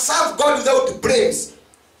 you must serve God without blames.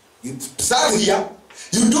 You serve here,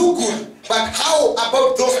 you do good, but how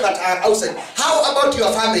about those that are outside? How about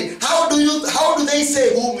your family? How do they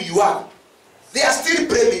say whom you are? They are still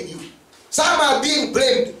blaming you. Some are being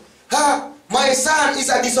blamed. My son is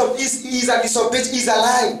a disobedient, he's a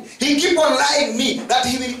lying. He keep on lying me that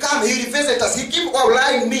he will come, he will visit us. He keep on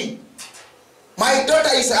lying me. My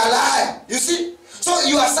daughter is a liar. You see? So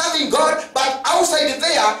you are serving God, but outside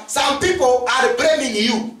there, some people are blaming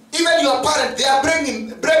you. Even your parents, they are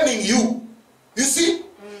blaming you. You see?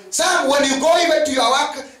 Some, when you go even to your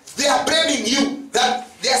work, they are blaming you. That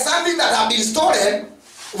there's something that have been stolen.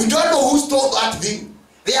 We don't know who stole that thing.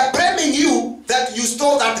 They are blaming you that you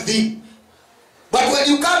stole that thing. But when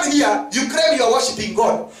you come here, you claim you are worshiping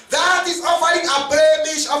God. That is offering a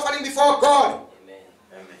blemish offering before God.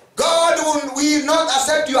 God will not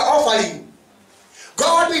accept your offering.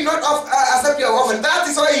 God will not accept your offering. That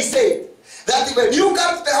is why he said, that when you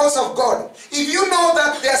come to the house of God, if you know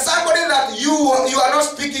that there's somebody that you are not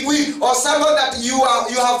speaking with, or someone that you have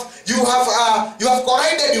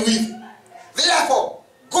collided with, therefore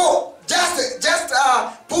go, just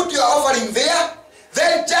put your offering there,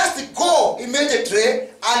 then just go immediately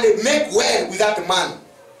and make well with that man.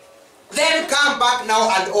 Then come back now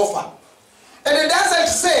and offer. And it doesn't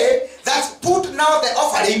say that put now the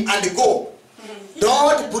offering and go.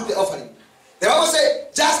 Don't put the offering. The Bible says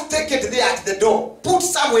just take it there at the door. Put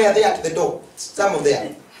somewhere there at the door. Somewhere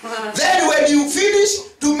there. Then when you finish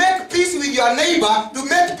to make peace with your neighbor, to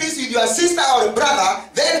make peace with your sister or brother,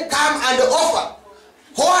 then come and offer.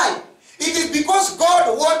 Why? It is because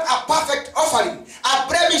God wants a perfect offering, a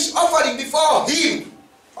blemish offering before Him.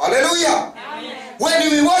 Hallelujah. Amen.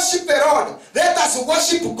 When we worship the Lord, let us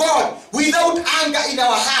worship God without anger in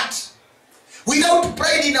our heart, without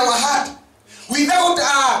pride in our heart, without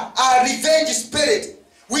a revenge spirit,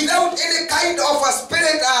 without any kind of a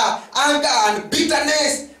spirit, anger and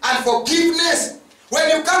bitterness and forgiveness. When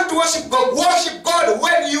you come to worship God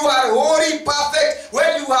when you are holy, perfect,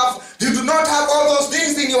 when you do not have all those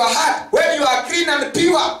things in your heart, when you are clean and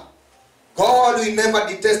pure. God will never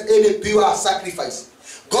detest any pure sacrifice.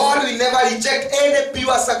 God will never reject any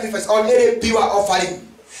pure sacrifice or any pure offering.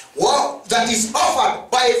 Well, that is offered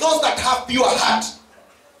by those that have pure heart.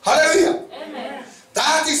 Hallelujah. Amen.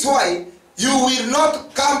 That is why you will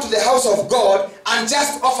not come to the house of God and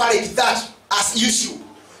just offer it that as usual.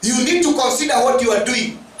 You need to consider what you are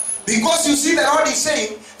doing. Because you see the Lord is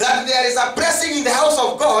saying that there is a blessing in the house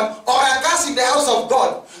of God or a curse in the house of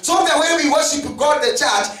God. So the way we worship God, the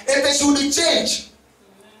church, it should change.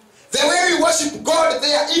 The way we worship God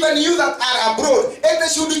there, even you that are abroad, it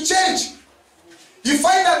should change. You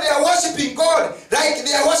find that they are worshiping God like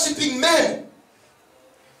they are worshiping men.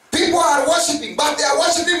 People are worshiping, but they are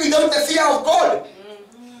worshiping without the fear of God.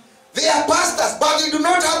 They are pastors, but they do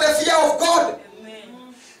not have the fear of God.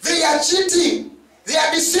 They are cheating. They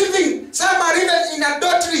are deceiving. Some are even in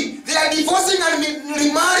adultery. They are divorcing and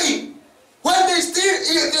remarrying. When they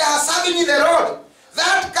are serving in the Lord.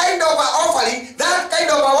 That kind of offering, that kind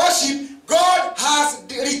of worship, God has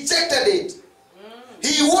rejected it.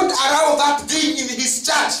 He won't allow that thing in His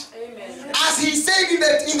church. Amen. As He said in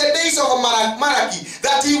the days of Malachi,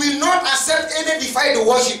 that He will not accept any defiled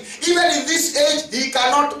worship. Even in this age, He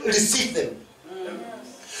cannot receive them.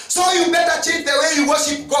 So you better change the way you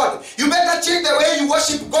worship God. You better change the way you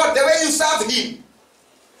worship God, the way you serve Him.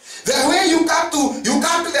 The way you come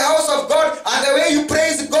to the house of God, and the way you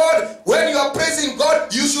praise God. When you are praising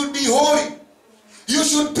God, you should be holy. You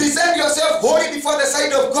should present yourself holy before the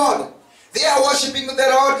sight of God. They are worshiping the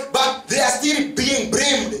Lord, but they are still being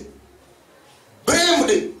blamed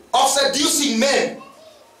of seducing men.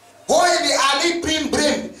 Why are they being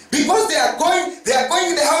blamed? Because they are going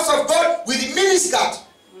in the house of God with miniskirt,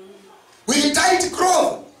 with tight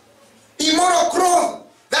clothes, immoral clothes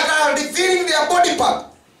that are revealing their body part.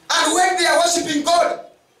 And when they are worshiping God,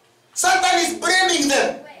 Satan is blaming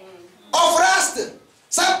them of lust.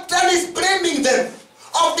 Satan is blaming them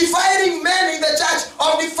of defiling men in the church,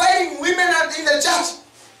 of defiling women in the church,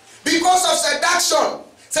 because of seduction,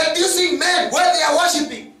 seducing men when they are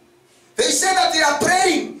worshiping. They say that they are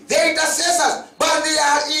praying, they are intercessors, but they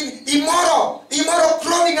are in immoral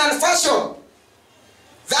clothing and fashion.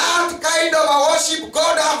 That kind of a worship,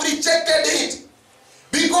 God have rejected it.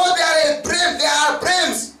 Because they are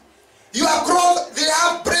brains. You are clothed, they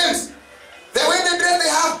have brains. The way they dress, they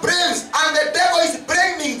have brains. And the devil is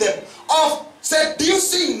blaming them of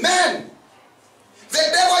seducing men. The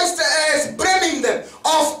devil is blaming them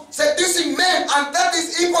of seducing men, and that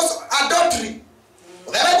is equals adultery.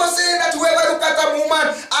 The Bible says that whoever look at a woman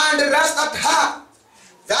and lust at her,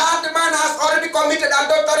 that man has already committed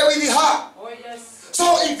adultery with her. Oh, yes.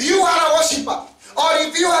 So if you are a worshiper, or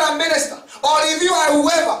if you are a minister, or if you are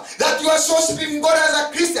whoever, that you are worshiping God as a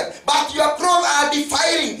Christian, but your clothes are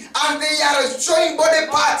defiling and they are showing body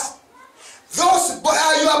parts, those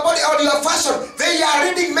your body or your fashion, they are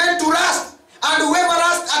leading men to lust. And whoever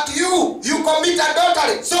lusts at you, you commit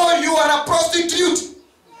adultery. So you are a prostitute.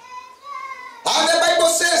 And the Bible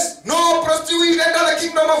says, no prostitute will enter the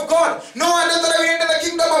kingdom of God. No adultery will enter the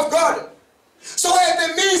kingdom of God. So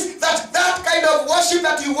it means that that kind of worship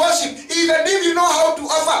that you worship, even if you know how to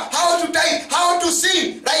offer, how to tithe, how to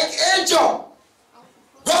sing, like angel,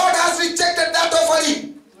 God has rejected that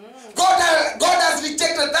offering. God has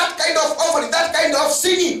rejected that kind of offering, that kind of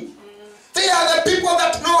singing. They are the people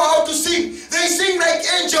that know how to sing. They sing like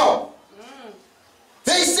angel.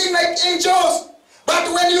 They sing like angels.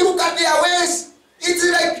 But when you look at their ways, it's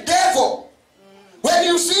like devil. When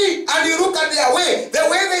you see and you look at their way, the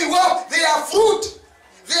way they walk, they are fruit.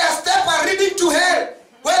 Their steps are written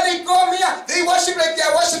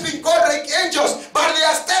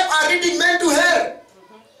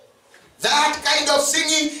That kind of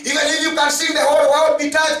singing, even if you can sing the whole world be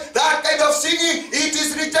touched, that kind of singing, it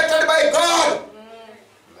is rejected by God.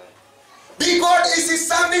 Because it is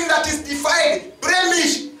something that is defiled,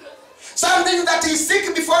 blemish, something that is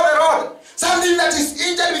sick before the Lord, something that is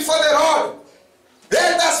injured before the Lord.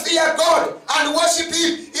 Let us fear God and worship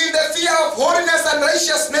Him in the fear of holiness and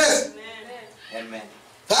righteousness. Amen.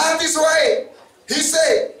 That is why He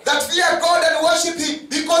said that fear God and worship Him,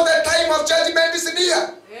 because the time of judgment is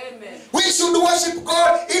near. Amen. We should worship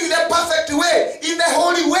God in the perfect way, in the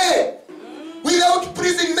holy way, without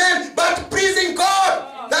pleasing men, but pleasing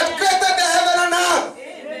God that created the heaven and earth.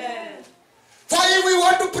 Amen. For if we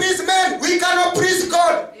want to please men, we cannot please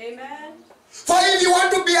God. Amen. For if you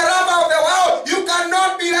want to be a lover of the world, you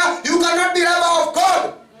cannot be lover of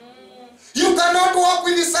God. You cannot walk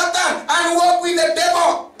with Satan and walk with the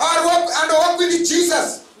devil, or walk with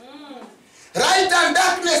Jesus. Light and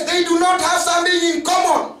darkness, they do not have something in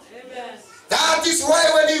common. Amen. That is why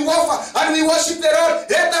when we offer and we worship the Lord,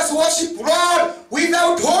 let us worship Lord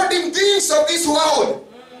without holding things of this world.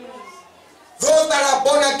 Those that are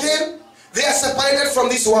born again, they are separated from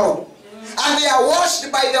this world. And they are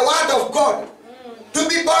washed by the word of God. To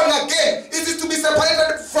be born again, it is to be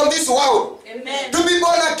separated from this world. Amen. To be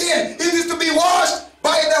born again, it is to be washed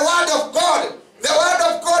by the word of God. The word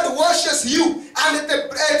of God washes you, and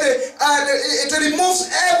it removes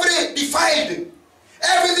every defiled,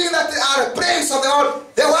 everything that are brains of the world.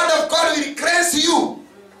 The word of God will cleanse you,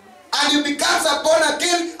 and you become a born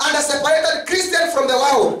again and a separated Christian from the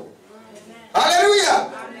world. Hallelujah.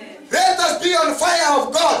 Amen. Let us be on fire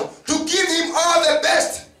of God to give Him all the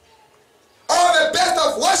best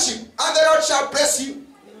of worship, and the Lord shall bless you.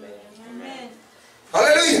 Amen.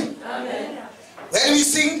 Hallelujah. Amen. When we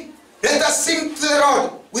sing, let us sing to the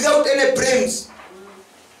Lord without any blames.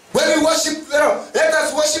 When we worship the Lord, let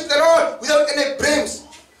us worship the Lord without any blames.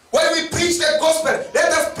 When we preach the gospel,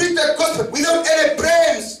 let us preach the gospel without any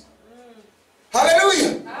blames.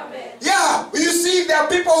 Hallelujah. Amen. Yeah, you see, there are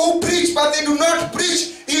people who preach, but they do not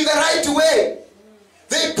preach in the right way.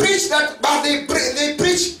 They preach that, but they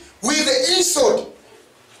preach with the insult.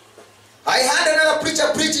 I had another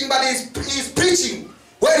preacher preaching, but he's preaching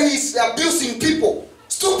where he's abusing people.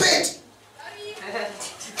 Stupid.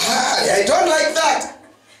 I don't like that.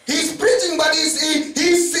 He's preaching, but he's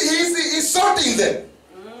insulting them.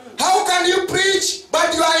 How can you preach,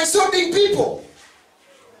 but you are insulting people?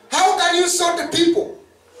 How can you insult the people?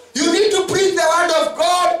 You need to preach the word of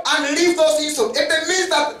God and leave those insults. It means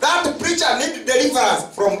that preacher needs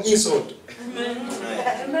deliverance from insult. Amen.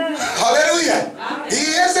 Hallelujah. Amen.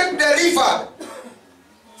 He isn't delivered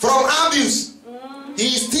from abuse. He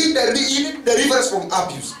needs deliverance from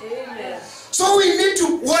abuse. Amen. So we need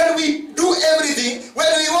to, when we do everything, when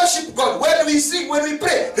we worship God, when we sing, when we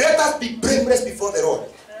pray, let us be blameless before the Lord.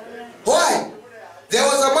 Why? There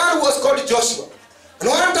was a man who was called Joshua. And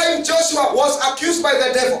one time Joshua was accused by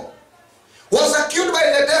the devil. Was accused by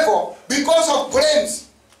the devil because of blames.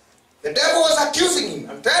 The devil was accusing him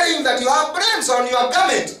and telling him that you have blames on your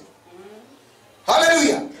garment.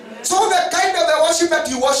 Hallelujah. So the kind of the worship that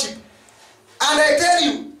you worship. And I tell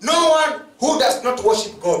you, no one who does not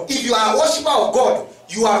worship God. If you are a worshiper of God,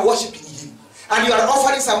 you are worshiping Him. And you are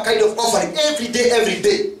offering some kind of offering every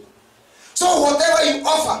day. So whatever you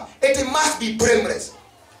offer, it must be blameless.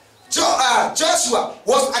 Joshua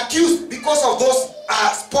was accused because of those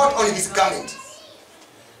spots on his garment.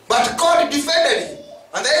 But God defended him.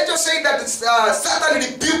 And the angel said that Satan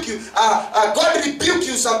rebuke you. God rebuke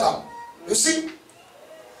you, Satan. You see?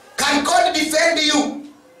 Can God defend you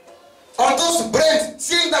on those blames,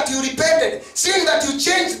 seeing that you repented, seeing that you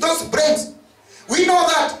changed those blames? We know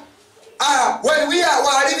that when we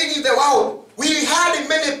were living in the world, we had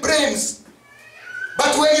many blames.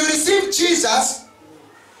 But when you receive Jesus,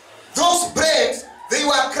 those blames, they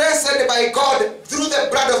were cleansed by God through the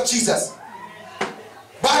blood of Jesus.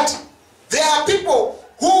 But there are people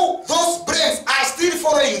who those blames are still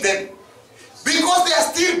following them because they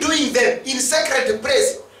are still doing them in secret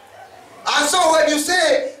place. And so when you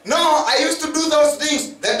say, no, I used to do those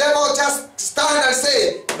things, the devil just stand and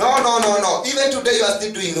say, no. Even today you are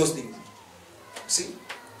still doing those things. See?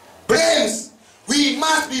 Blames. We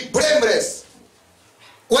must be blameless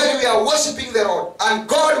when we are worshiping the Lord. And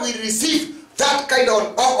God will receive that kind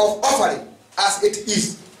of offering as it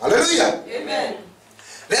is. Hallelujah. Amen.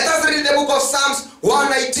 Let us read the book of Psalms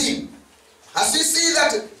 119. As we see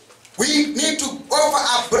that we need to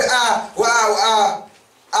offer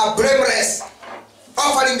a blameless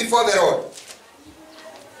offering before the Lord.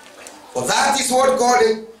 For that is what God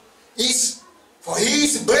is. For He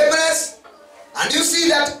is blameless. And you see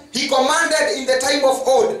that He commanded in the time of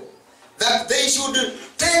old that they should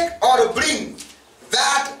take or bring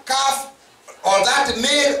that calf or that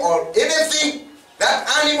male or anything, that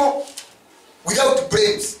animal, without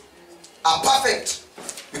blames, are perfect,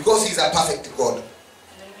 because He is a perfect God.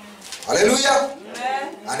 Hallelujah.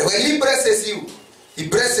 Amen. And when He blesses you, He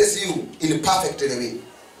blesses you in a perfect way.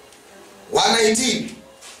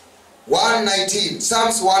 119.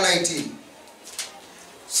 Psalms 119.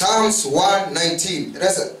 Psalms 119.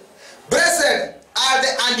 Listen. Blessed are the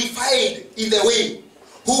undefiled in the way,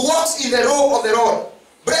 who walks in the road of the Lord.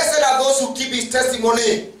 Blessed are those who keep His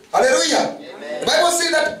testimony. Hallelujah. Amen. The Bible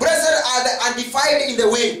says that blessed are the undefiled in the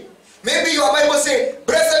way. Maybe your Bible says,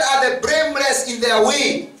 blessed are the blameless in their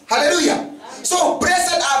way. Hallelujah. Amen. So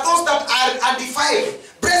blessed are those that are undefiled.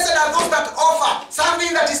 Blessed are those that offer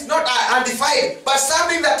something that is not undefiled, but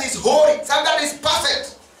something that is holy, something that is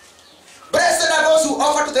perfect. Blessed are those who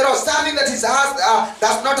offer to the Lord something that is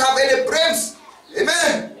does not have any blames.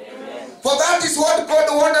 Amen. Amen. For that is what God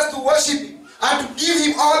wants us to worship Him and to give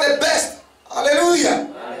Him all the best. Hallelujah.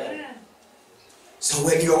 Amen. So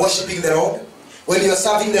when you are worshiping the Lord, when you are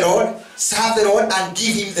serving the Lord, serve the Lord and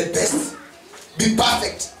give Him the best. Be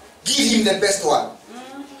perfect. Give Him the best one.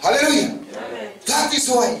 Hallelujah. Amen. That is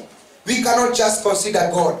why we cannot just consider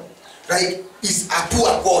God like He's a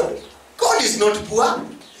poor God. God is not poor.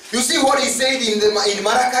 You see what He said in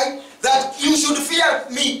Malachi? That you should fear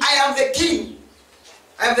me. I am the King.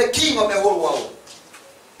 I am the King of the whole world.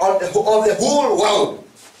 Of the whole world.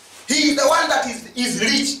 He is the one that is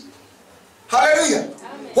rich. Hallelujah.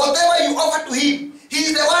 Amen. Whatever you offer to Him, He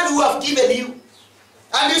is the one who have given you.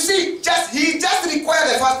 And you see, He just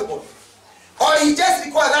requires the firstborn. Or He just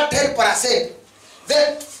requires that 10%.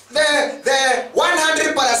 The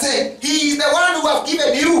 100%. He is the one who have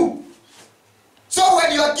given you. So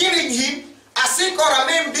when you are giving Him a sick or a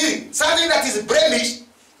maimed being, something that is blemished,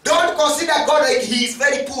 don't consider God like He is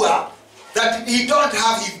very poor, that He don't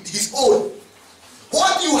have his own.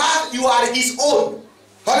 What you have, you are His own.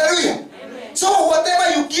 Hallelujah. Amen. So whatever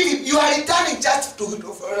you give Him, you are returning just to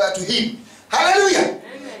Him. Hallelujah. Amen.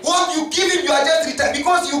 What you give Him, you are just returning,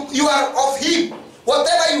 because you are of Him.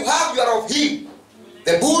 Whatever you have, you are of Him.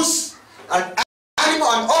 The bulls and animal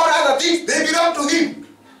and all other things, they belong to Him.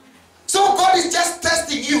 So God is just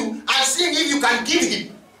testing you and seeing if you can give Him,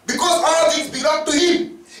 because all things belong to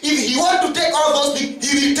Him. If He wants to take all those things,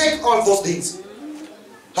 He will take all those things.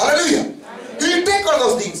 Hallelujah. He will take all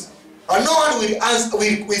those things, and no one will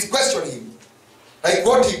question Him, like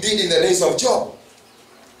what He did in the days of Job.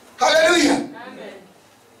 Hallelujah. Amen.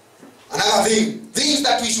 Another thing, things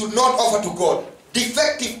that we should not offer to God: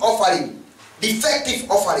 defective offering,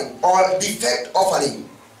 or defect offering.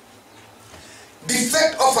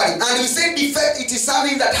 Defect offering. And we say defect, it is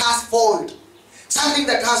something that has fault. Something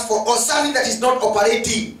that has fault, or something that is not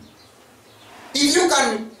operating. If you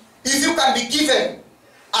can be given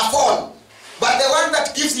a phone, but the one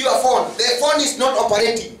that gives you a phone, the phone is not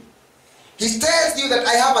operating. He tells you that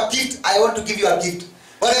I have a gift, I want to give you a gift,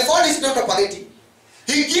 but the phone is not operating.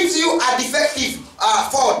 He gives you a defective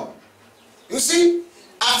phone. You see,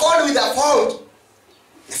 a phone with a fault.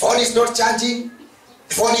 The phone is not charging.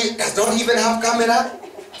 The phone does not even have camera.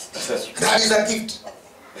 That is a gift.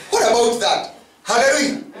 What about that?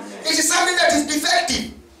 Hallelujah. It is something that is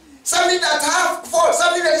defective. Something that has fault.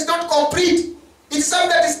 Something that is not complete. It is something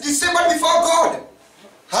that is disabled before God.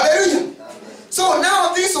 Hallelujah. So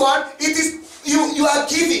now this one, it is you are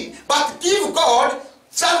giving. But give God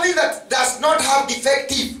something that does not have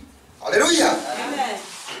defective. Hallelujah. Amen.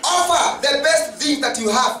 Offer the best thing that you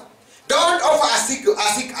have. Don't offer a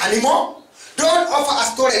sick animal. Don't offer a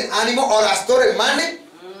stolen animal or a stolen money.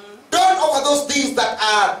 Don't offer those things that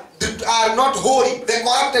are not holy, the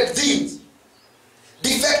corrupted things.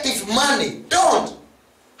 Defective money. Don't.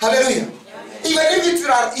 Hallelujah. Even if it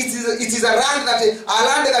is a land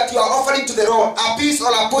that you are offering to the Lord, a piece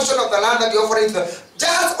or a portion of the land that you are offering to the Lord,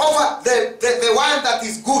 just offer the one that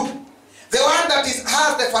is good, the one that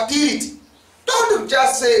has the fertility. Don't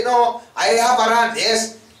just say, no, I have a land,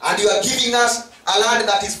 yes, and you are giving us a land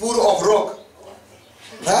that is full of rock.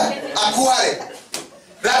 Huh? A quarry.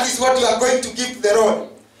 That is what you are going to give to the Lord.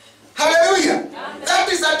 Hallelujah. That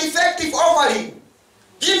is a defective offering.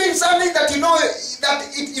 Giving something that you know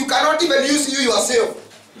that you cannot even use you yourself.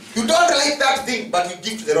 You don't like that thing, but you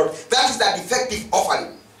give to the Lord. That is a defective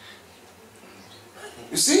offering.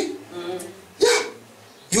 You see? Yeah.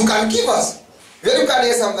 You can give us. When you can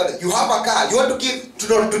hear something, you have a car, you want to give to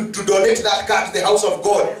donate that car to the house of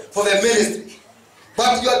God for the ministry.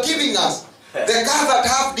 But you are giving us the car that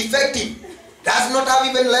have defective, does not have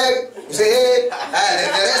even leg. You say, hey,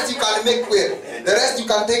 the rest you can make with. The rest you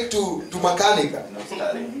can take to mechanic.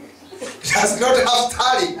 It does not have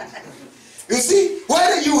steering. You see,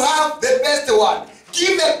 when you have the best one,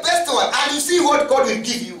 give the best one, and you see what God will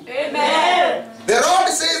give you. Amen. The Lord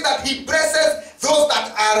says that He blesses those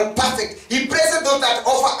that are perfect. He blesses those that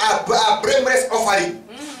offer a blameless offering.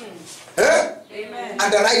 Amen.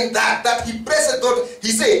 Underline that He blesses those.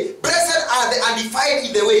 He says, blessed are the undefiled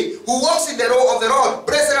in the way, who walks in the road of the Lord.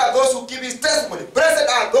 Blessed are those who keep His testimony. Blessed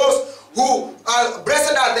are those who are,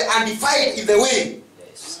 blessed are the undefiled in the way.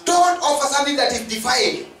 Don't offer something that is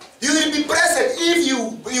defiled. You will be blessed if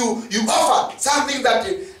you offer something that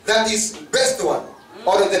is best one,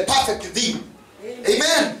 or the perfect thing.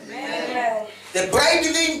 Amen. Amen. The bride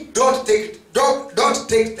thing, don't take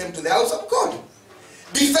them to the house of God.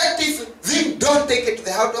 Defective thing, don't take it to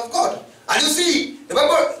the house of God. And you see, the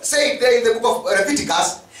Bible says there in the book of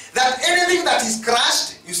Leviticus that anything that is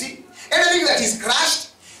crushed, you see, anything that is crushed,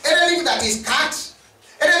 anything that is cut,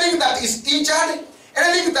 anything that is injured,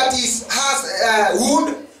 anything that has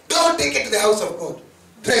wound, don't take it to the house of God.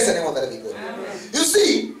 Praise the name of the living God. You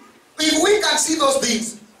see, if we can see those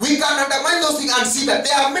things, we can undermine those things and see that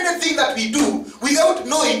there are many things that we do without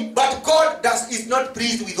knowing, but God is not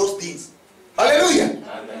pleased with those things. Hallelujah.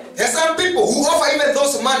 Amen. There are some people who offer even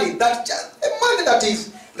those money that money that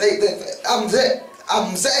is like I'm there,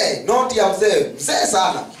 not I'm there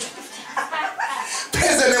sana.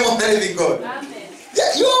 Praise the name of the living God. Amen.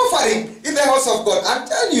 Yeah, you're offering in the house of God,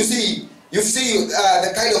 and then you see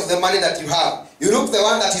the kind of the money that you have. You look the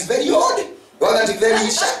one that is very old, the one that is very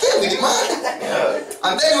shaky with the money,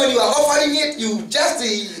 and then when you are offering it, you just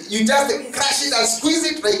crush it and squeeze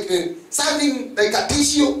it like something like a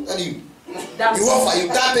tissue, and you offer, you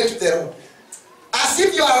dump it to the road, as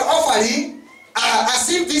if you are offering, as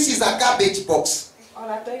if this is a garbage box.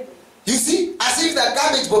 You see, as if the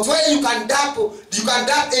garbage box where you can dump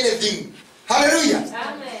anything. Hallelujah.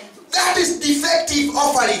 Amen. That is defective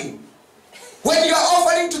offering. When you are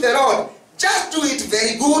offering to the Lord, just do it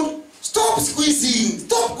very good. Stop squeezing.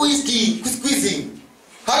 Stop squeezing.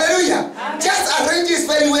 Hallelujah. Amen. Just arrange it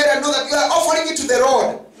very well and know that you are offering it to the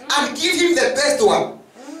Lord and give Him the best one.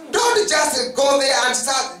 Don't just go there and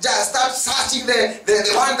start searching the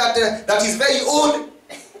one that is very old.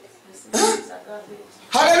 Huh?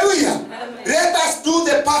 Hallelujah. Amen. Let us do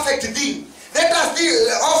the perfect thing. Let us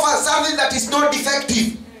offer something that is not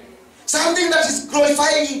defective. Something that is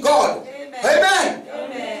glorifying in God. Amen. Amen.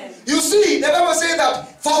 Amen. You see, the Bible says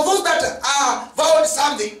that for those that vowed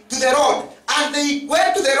something to the Lord, and they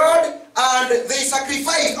went to the Lord and they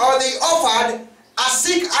sacrificed or they offered a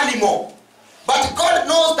sick animal. But God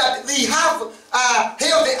knows that they have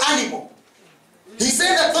healed the animal. He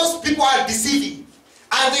said that those people are deceiving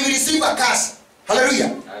and they will receive a curse.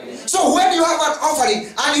 Hallelujah. Amen. So when you have an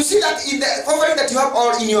offering and you see that in the offering that you have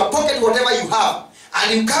or in your pocket, whatever you have,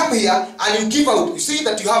 and you come here and you give out, you see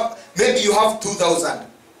that you have, maybe you have 2,000.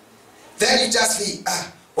 Then you just say,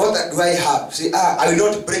 what do I have? Say, I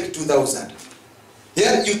will not break 2,000.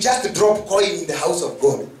 Then you just drop coin in the house of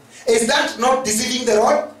God. Is that not deceiving the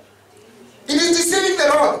Lord? It is deceiving the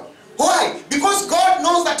Lord. Why? Because God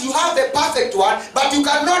knows that you have the perfect one, but you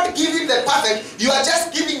cannot give Him the perfect. You are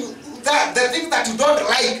just giving the thing that you don't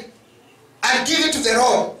like and give it to the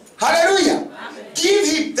Lord. Hallelujah. Amen. Give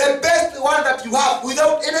Him the best one that you have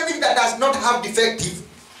without anything that does not have defective.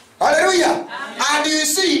 Hallelujah. Amen. And you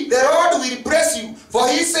see, the Lord will bless you, for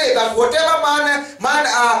He said that whatever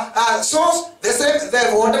man sows, the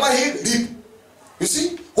same whatever he reap. You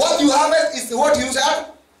see, what you harvest is what you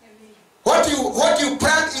shall. What you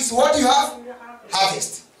plant is what you have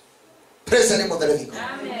harvest. Praise the name of the living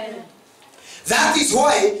God. Amen. That is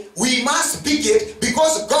why we must speak it,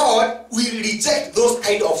 because God will reject those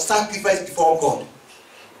kind of sacrifice before God.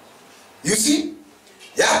 You see,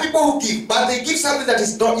 there are people who give, but they give something that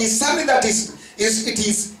is not, is something that is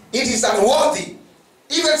unworthy.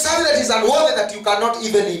 Even something that is unworthy that you cannot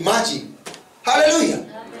even imagine. Hallelujah.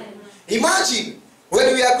 Amen. Imagine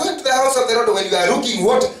when we are going to the house of the Lord, when we are looking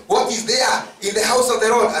what is there in the house of the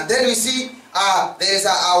Lord, and then we see there is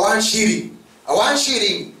a 1 shilling. A 1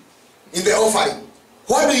 shilling in the offering.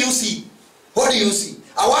 What do you see? What do you see?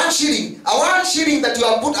 A 1 shilling. A 1 shilling that you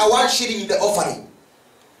have put a 1 shilling in the offering.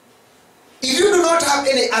 If you do not have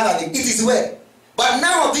any other thing, it is well. But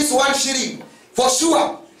now this 1 shilling, for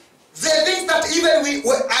sure, the things that even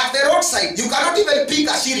at the roadside, you cannot even pick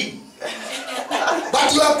a shilling.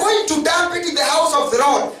 But you are going to dump it in the house of the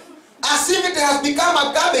Lord, as if it has become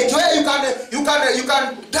a garbage where you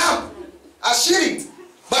can dump a shilling,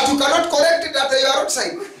 but you cannot collect it at your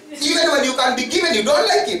outside. Even when you can be given, you don't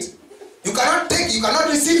like it. You cannot take, you cannot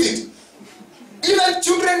receive it. Even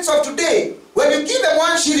children of today, when you give them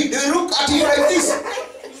 1 shilling, they look at you like this.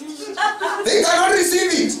 They cannot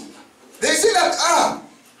receive it. They see that,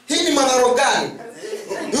 Hii ni madhara gani?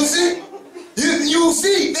 You see? You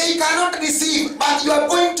see, they cannot receive, but you are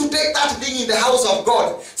going to take that thing in the house of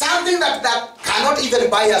God. Something that cannot even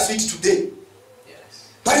buy a sweet today. Yes.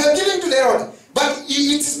 But you are giving to the Lord. But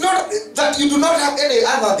it's not that you do not have any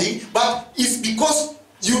other thing, but it's because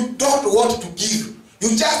you don't want to give.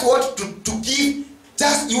 You just want to give.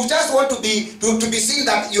 You just want to be seen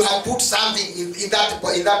that you have put something in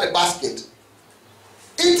that basket.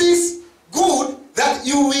 It is good that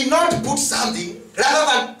you will not put something rather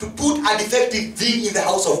than to put a defective thing in the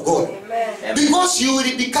house of God. Amen. Because you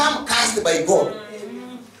will become cursed by God.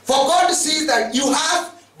 For God sees that you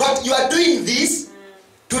have, but you are doing this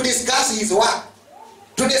to discuss his work,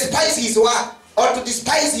 to despise his work, or to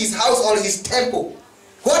despise his house or his temple.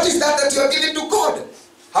 What is that you are giving to God?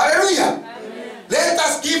 Hallelujah. Amen. Let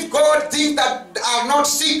us give God things that are not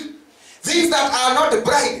sick, things that are not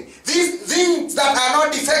bright, these things that are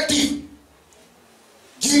not defective.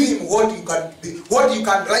 Give him what you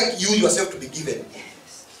can like you yourself to be given.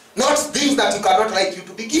 Not things that you cannot like you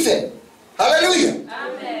to be given. Hallelujah.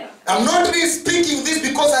 Amen. I'm not really speaking this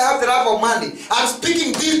because I have the love of money. I'm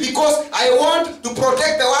speaking this because I want to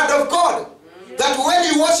protect the word of God. That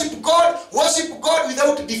when you worship God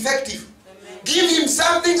without defective. Give him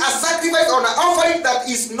something, a sacrifice or an offering that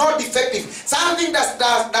is not defective. Something that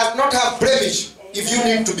does not have blemish. If you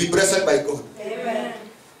need to be blessed by God. Amen.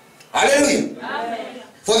 Hallelujah. Amen.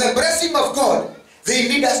 For the blessing of God, they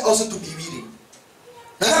need us also to be willing.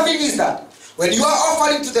 Another thing is that when you are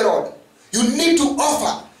offering to the Lord, you need to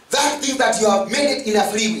offer that thing that you have made it in a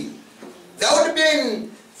free will. Without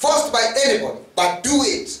being forced by anybody, but do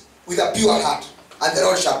it with a pure heart, and the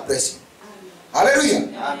Lord shall bless you.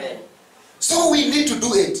 Hallelujah. Amen. So we need to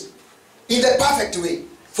do it in the perfect way.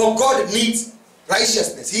 For God needs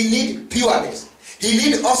righteousness. He needs pureness. He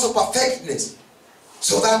needs also perfectness.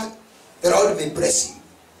 So that the Lord may bless you.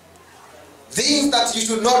 Things that you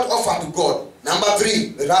should not offer to God. Number 3,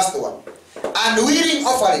 the last one. Unwilling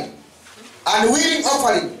offering. Unwilling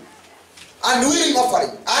offering. Unwilling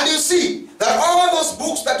offering. And you see that all those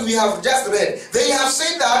books that we have just read, they have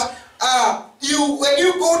said that when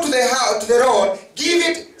you go to the Lord, give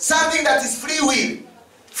it something that is free will.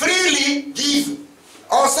 Freely give.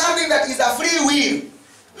 Or something that is a free will.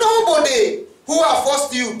 Nobody who have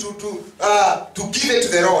forced you to give it to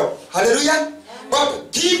the Lord. Hallelujah.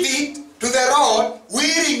 But give it to the Lord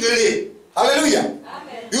willingly. Hallelujah.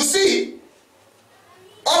 Amen. You see,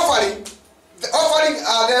 offering,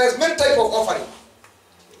 there is many types of offering.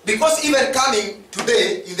 Because even coming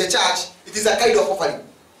today in the church, it is a kind of offering.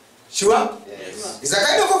 Sure? Yes. It's a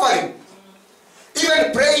kind of offering.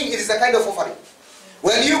 Even praying, it is a kind of offering.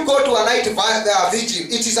 When you go to a night vigil,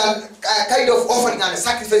 it is a kind of offering and a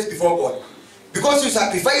sacrifice before God. Because you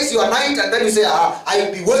sacrifice your night and then you say, I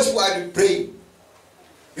will be worshipful, I will pray.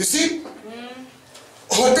 You see?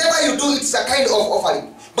 Whatever you do, it's a kind of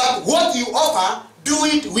offering. But what you offer, do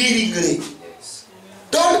it willingly. Yes.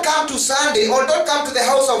 Don't come to Sunday or don't come to the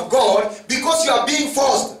house of God because you are being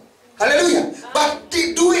forced. Hallelujah. But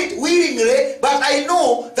do it willingly. But I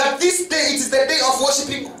know that this day, it is the day of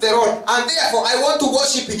worshiping the Lord. And therefore, I want to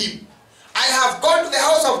worship him. I have gone to the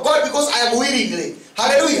house of God because I am willingly.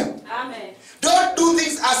 Hallelujah. Amen. Don't do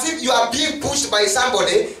things as if you are being pushed by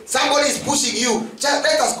somebody. Somebody is pushing you. Just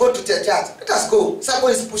let us go to church. Let us go.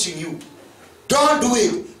 Somebody is pushing you. Don't do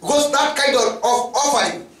it. Because that kind of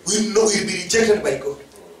offering will be rejected by God.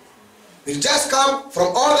 You just come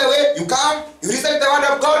from all the way. You come, you receive the word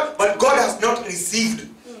of God, but God has not received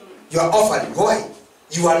your offering. Why?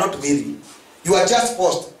 You are not willing. You are just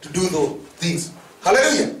forced to do those things.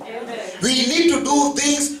 Hallelujah. Amen. We need to do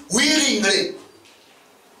things willingly.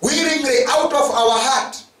 Willingly, out of our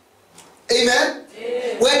heart. Amen?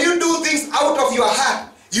 Amen. When you do things out of your heart,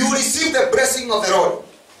 you will receive the blessing of the Lord.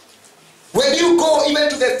 When you go even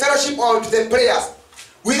to the fellowship or to the prayers,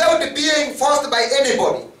 without being forced by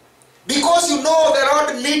anybody, because you know the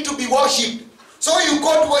Lord need to be worshipped, so you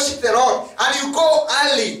go to worship the Lord, and you go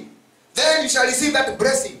early, then you shall receive that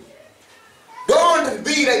blessing. Don't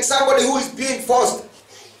be like somebody who is being forced.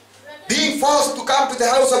 Being forced to come to the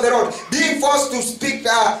house of the Lord. Being forced to speak,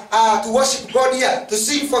 to worship God here. To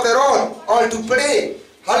sing for the Lord. Or to pray.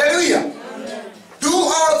 Hallelujah. Amen. Do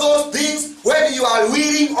all those things when you are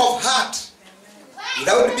willing of heart.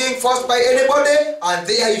 Without being forced by anybody. And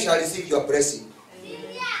there you shall receive your blessing.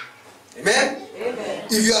 Amen? Amen.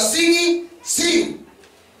 If you are singing, sing.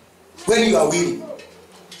 When you are willing.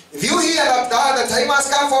 If you hear that the time has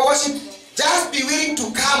come for worship, just be willing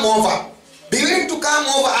to come over. Be willing to come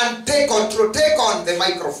over and take control, take on the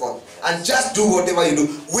microphone, and just do whatever you do.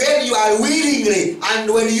 When you are willingly,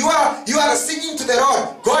 and when you are singing to the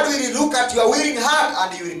Lord, God will look at your willing heart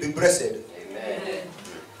and you will be blessed. Amen.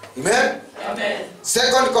 Amen? Amen. 2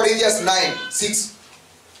 Corinthians 9:6.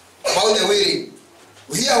 About the willing.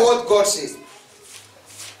 Hear what God says.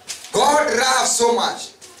 God loves so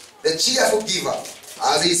much the cheerful giver,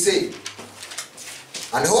 as he said.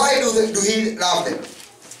 And why do he love them?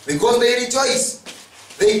 Because they rejoice.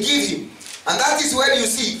 They give him. And that is when you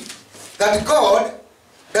see that God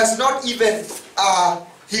does not even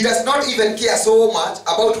he does not even care so much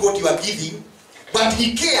about what you are giving, but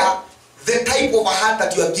he cares the type of a heart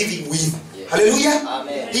that you are giving with. Yeah. Hallelujah.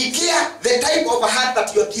 Amen. He cares the type of a heart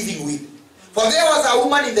that you are giving with. For there was a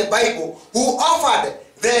woman in the Bible who offered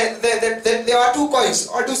there were 2 coins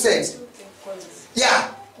or 2 cents.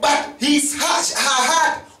 Yeah, but her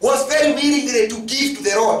heart was very willing to give to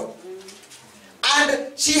the Lord.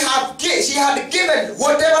 And she had given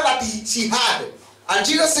whatever that she had. And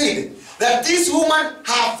Jesus said that this woman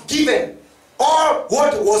have given all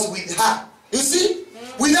what was with her. You see,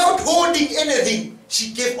 without holding anything,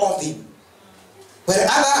 she gave all things. Where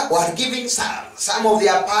others were giving some of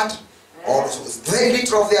their part, or very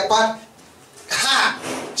little of their part,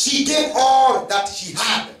 she gave all that she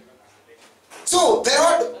had. So the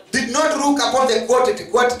Lord did not look upon the quantity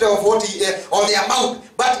of what or the amount,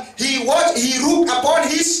 but he looked upon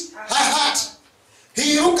her heart.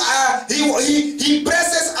 He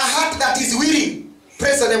blesses a heart that is willing.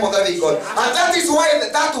 Praise the name of the living God. And that is why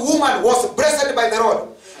that woman was blessed by the Lord,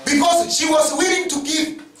 because she was willing to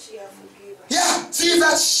give. Yeah, she is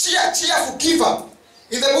a cheerful giver.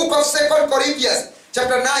 In the book of 2 Corinthians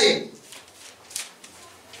chapter 9.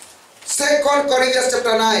 2 Corinthians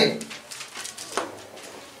chapter 9.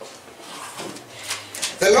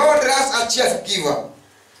 The Lord loves a cheerful giver.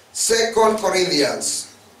 2 Corinthians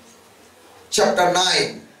chapter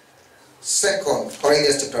 9. 2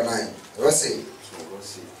 Corinthians chapter 9. Verse 8.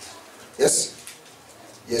 Yes?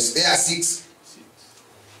 Yes, there are 6.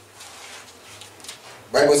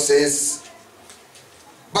 Bible says,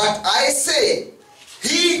 but I say,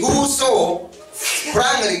 he who sow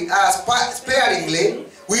sparingly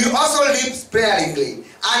will also reap sparingly,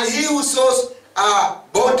 and he who sows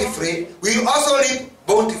bountifully will also reap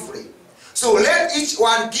bountifully. So let each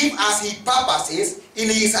one give as he purposes in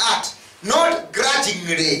his heart, not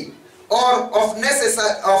grudgingly or of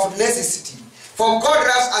necessity. For God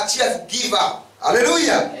loves a cheerful giver.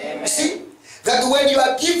 Hallelujah. Amen. You see that when you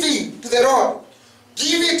are giving to the Lord,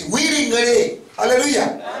 give it willingly. Hallelujah.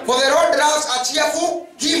 Amen. For the Lord loves a cheerful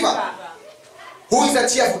giver. Who is a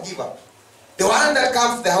cheerful giver? The one that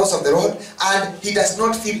comes to the house of the Lord and he does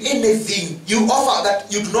not feel anything. You offer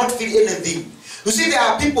that you do not feel anything. You see, there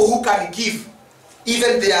are people who can give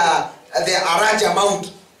even their large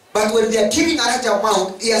amount. But when they are giving a large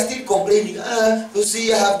amount, they are still complaining. You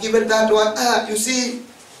see, I have given that one. You see.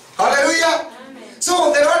 Hallelujah. Amen.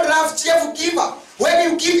 So the Lord loves cheerful giver.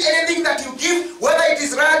 When you give anything that you give, whether it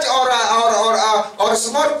is large or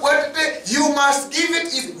small quantity, you must give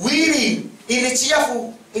it willing, in a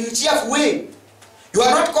cheerful way. You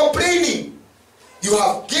are not complaining. You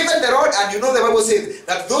have given the Lord, and you know the Bible says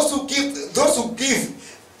that those who give,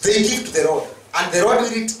 they give to the Lord, and the Lord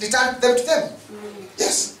will return them to them.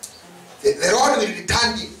 Yes, the Lord will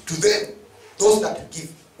return it to them. Those that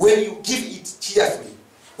give, when you give it cheerfully,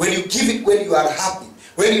 when you give it when you are happy,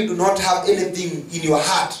 when you do not have anything in your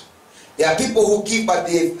heart. There are people who give, but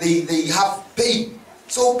they have pain.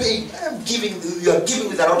 So pain. You are giving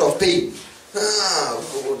with a lot of pain.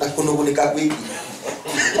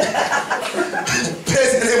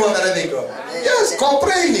 Praise the name of the living God. Yes,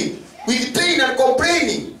 complaining. With pain and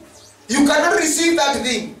complaining. You cannot receive that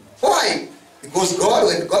thing. Why? Because God,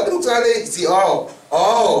 when God looks at it, he says,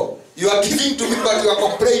 oh, you are giving to me but you are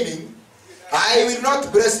complaining. I will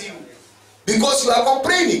not bless you. Because you are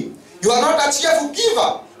complaining. You are not a cheerful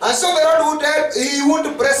giver. And so the Lord would help, he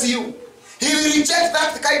won't bless you. He will reject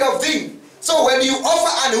that kind of thing. So when you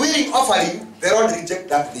offer unwilling offering, the Lord reject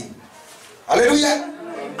that thing. Hallelujah.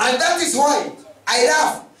 And that is why I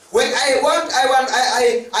love. When I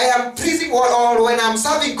am pleasing or when I'm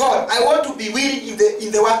serving God, I want to be willing in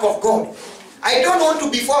the work of God. I don't want to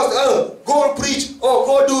be forced, go preach,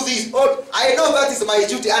 go do this. I know that is my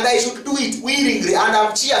duty and I should do it willingly, and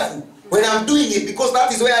I'm cheerful when I'm doing it, because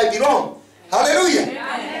that is where I belong. Hallelujah.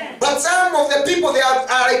 Amen. But some of the people, they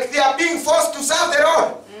are being forced to serve the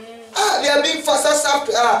Lord. They are being forced to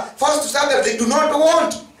serve that they do not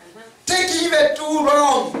want. Taking even too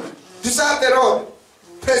long to serve the Lord.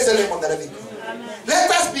 Praise the name of the living God. Let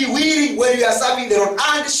us be willing when we are serving the Lord,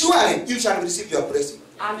 and surely you shall receive your blessing.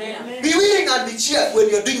 Amen. Be willing and be cheerful when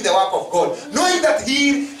you're doing the work of God, knowing that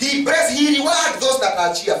He rewards those that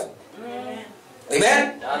are cheerful.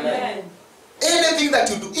 Amen? Amen. Anything that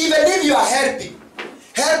you do, even if you are helping,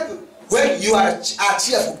 help when you are a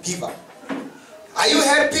cheerful giver. Are you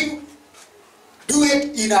helping? Do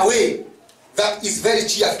it in a way that is very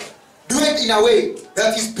cheerful. Do it in a way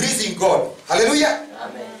that is pleasing God. Hallelujah.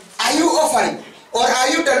 Amen. Are you offering? Or are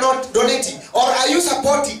you not donating? Or are you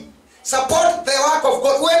supporting? Support the work of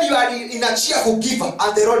God when you are in a cheerful giver,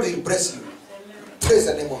 and the Lord will bless you. Amen. Praise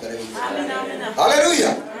the name of the living God. Amen.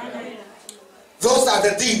 Hallelujah. Amen. Those are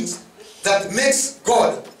the things that makes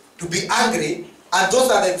God to be angry, and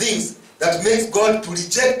those are the things that makes God to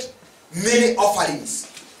reject many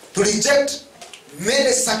offerings, to reject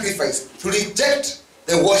many sacrifices, to reject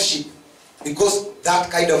the worship, because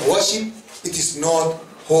that kind of worship, it is not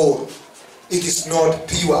whole, it is not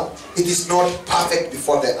pure, it is not perfect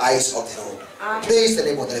before the eyes of the Lord. Amen. Praise the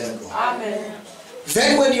name of the living God. Amen.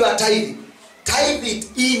 Then when you are tithing, tithe it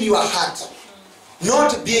in your heart,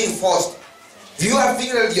 not being forced. If you are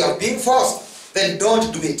feeling that you are being forced, then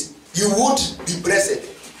don't do it. You won't be blessed.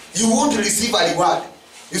 You won't receive a reward.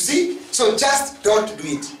 You see? So just don't do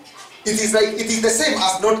it. It is the same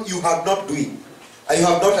as not you have not doing. You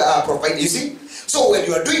have not provided. You see? So when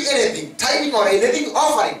you are doing anything, tithing or anything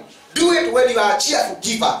offering, do it when you are a cheerful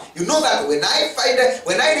giver. You know that when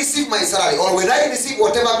I receive my salary, or when I receive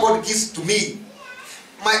whatever God gives to me,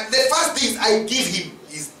 the first thing I give Him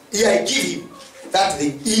is that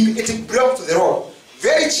thing. It belongs to the Lord.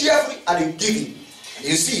 Very cheerfully, and you give Him. And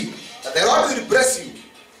you see that the Lord will bless you.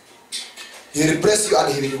 He will bless you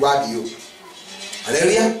and He will reward you.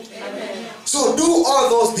 Hallelujah. Amen. So do all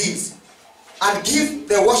those things and give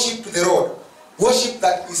the worship to the Lord. Worship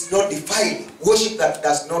that is not defiled. Worship that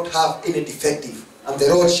does not have any defective. And the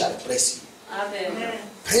Lord shall bless you. Amen.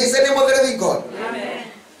 Praise the name of the living God. Amen.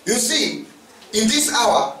 You see, in this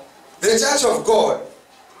hour, the church of God,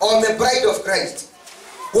 or the bride of Christ,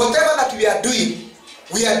 whatever that we are doing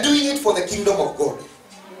it for the kingdom of God.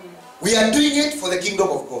 We are doing it for the kingdom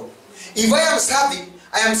of God. If I am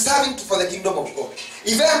serving for the kingdom of God.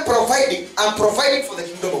 If I am providing for the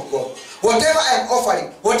kingdom of God. Whatever I am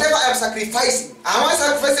offering, whatever I am sacrificing, am I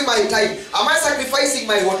sacrificing my time? Am I sacrificing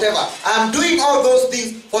my whatever? I am doing all those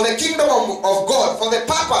things for the kingdom of God, for the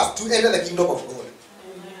purpose to enter the kingdom of God.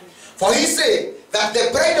 Amen. For He said that the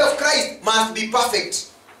bride of Christ must be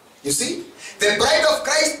perfect. You see? The bride of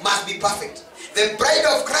Christ must be perfect. The bride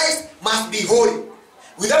of Christ must be holy,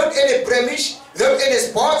 without any blemish, without any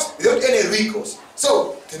spots, without any wrinkles.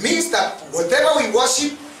 So it means that whatever we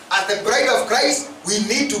worship as the bride of Christ, we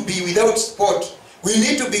need to be without spot. We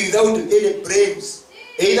need to be without any blames,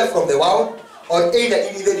 either from the world or either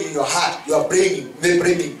even in your heart. You are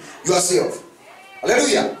blaming yourself.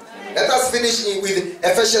 Hallelujah. Amen. Let us finish with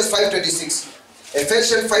Ephesians 5:26.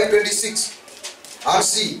 Ephesians 5:26. And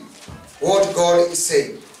see what God is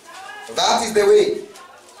saying. That is the way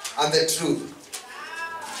and the truth.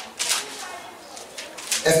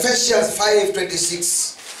 Ephesians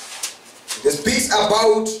 5:26. It speaks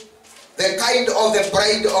about the kind of the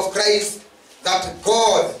bride of Christ that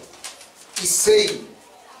God is saying.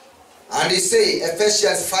 And He say,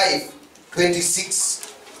 Ephesians 5:26.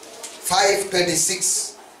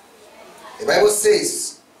 5:26. The Bible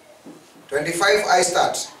says, 25 I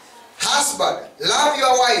start. Husband, love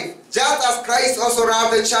your wife, just as Christ also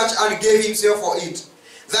loved the church and gave Himself for it,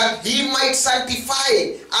 that He might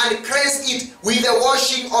sanctify and cleanse it with the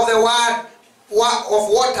washing of the word of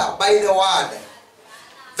water by the word,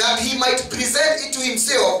 that He might present it to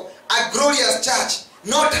Himself a glorious church,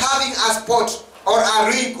 not having a spot or a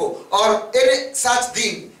wrinkle or any such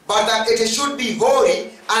thing, but that it should be holy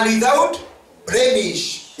and without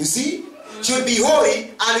blemish. You see? Should be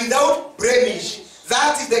holy and without blemish.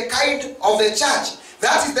 That is the kind of the church.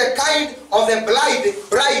 That is the kind of the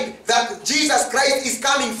bride that Jesus Christ is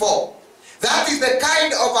coming for. That is the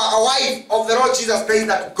kind of a wife of the Lord Jesus Christ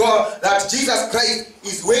that Jesus Christ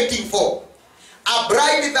is waiting for. A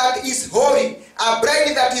bride that is holy, a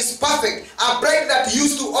bride that is perfect, a bride that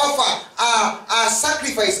used to offer a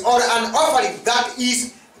sacrifice or an offering that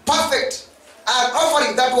is perfect, an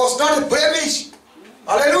offering that was not blemished.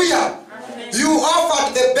 Hallelujah. Amen. You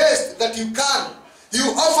offered the best that you can. You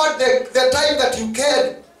offered the time that you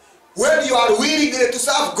can when you are willing to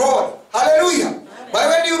serve God. Hallelujah. Amen. But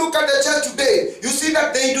when you look at the church today, you see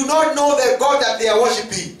that they do not know the God that they are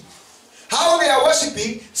worshiping. How they are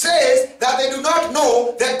worshiping says that they do not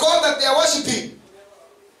know the God that they are worshiping.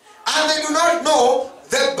 And they do not know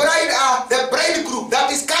the bridegroom that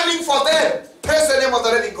is coming for them. Praise the name of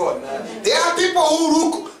the living God. There are people who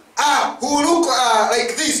look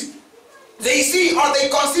like this. They see or they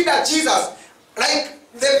consider Jesus like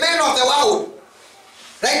the men of the world.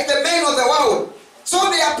 Like the men of the world. So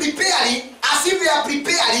they are preparing as if they are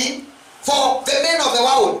preparing for the men of the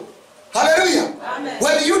world. Hallelujah. Amen.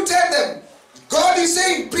 When you tell them, God is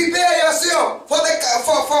saying, prepare yourself for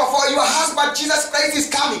your husband, Jesus Christ is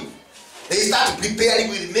coming. They start preparing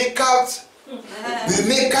with makeups,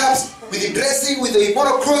 with the dressing, with the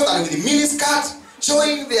monocloth and with the miniskirt,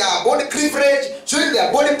 showing their body cleavage, showing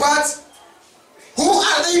their body parts. Who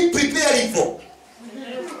are they preparing for?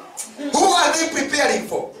 Who are they preparing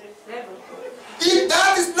for? If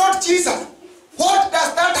that is not Jesus, what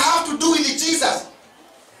does that have to do with Jesus?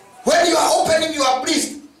 When you are opening your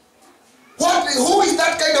breast, who is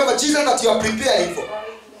that kind of a Jesus that you are preparing for?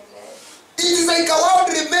 It is like a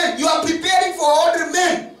worldly man. You are preparing for worldly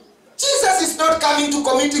men. Jesus is not coming to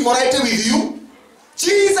commit immorality with you.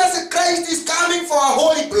 Jesus Christ is coming for a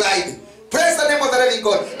holy bride. Praise the name of the living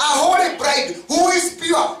God. A holy bride who is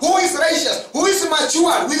pure, who is righteous, who is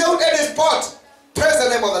mature, without any spot. Praise the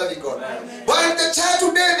name of the living God. But in the church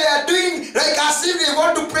today, they are doing like as if they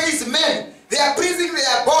want to praise men. They are praising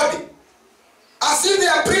their body. As if they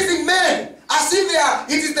are praising men. As if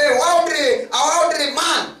it is a worldly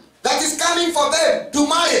man that is coming for them to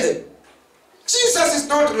marry them. Jesus is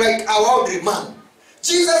not like a worldly man.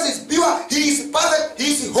 Jesus is pure, he is perfect,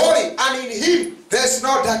 he is holy, and in him there is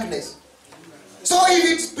no darkness. So if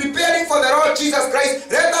it's preparing for the Lord Jesus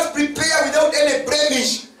Christ, let us prepare without any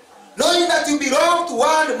blemish, knowing that you belong to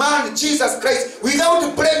one man, Jesus Christ,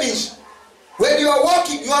 without blemish. When you are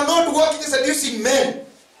walking, you are not walking seducing men.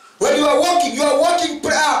 When you are walking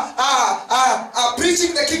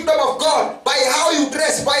preaching the kingdom of God by how you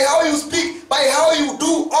dress, by how you speak, by how you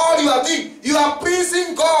do all your things. You are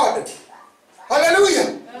praising God.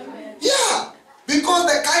 Hallelujah. Amen. Yeah. Because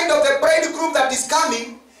the kind of the bridegroom that is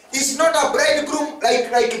coming is not a bridegroom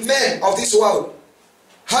like men of this world.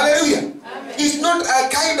 Hallelujah. Amen. He's not a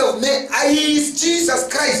kind of man. He is Jesus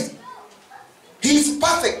Christ. He is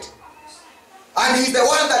perfect. And he's the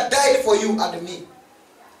one that died for you and me.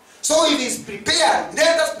 So it is prepared.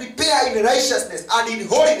 Let us prepare in righteousness and in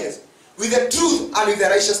holiness with the truth and with the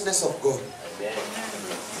righteousness of God. Amen.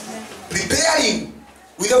 Preparing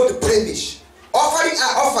without blemish. Offering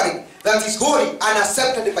an offering that is holy and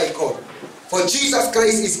accepted by God. For Jesus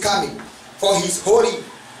Christ is coming for his holy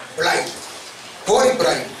bride. Holy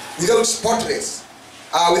bride, without spotless,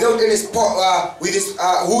 without any spot, who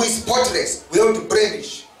is spotless, without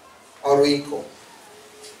blemish or wrinkle,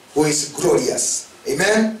 who is glorious.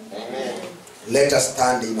 Amen? Amen. Let us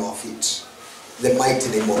stand in our feet. In the mighty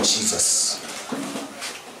name of Jesus.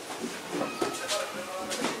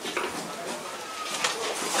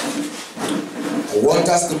 I want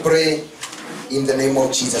us to pray in the name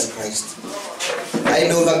of Jesus Christ. I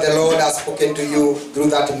know that the Lord has spoken to you through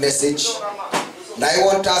that message. And I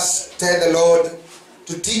want us to tell the Lord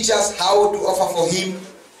to teach us how to offer for him.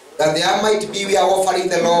 That there might be, we are offering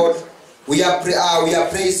the Lord. We are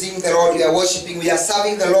praising the Lord. We are worshiping. We are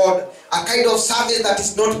serving the Lord. A kind of service that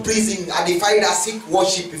is not pleasing and defined as sick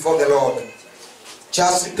worship before the Lord.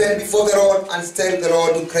 Just repent before the Lord and tell the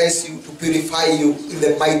Lord to cleanse you, to purify you in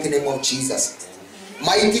the mighty name of Jesus.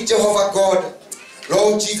 Mighty Jehovah God,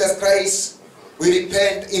 Lord Jesus Christ, we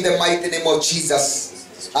repent in the mighty name of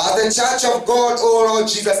Jesus. As the church of God, oh Lord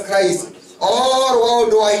Jesus Christ, all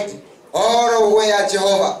worldwide, all where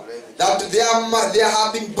Jehovah, that there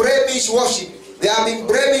have been blemish worship, there have been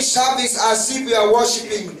blemish service as if we are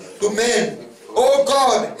worshiping to men. Oh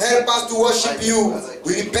God, help us to worship you.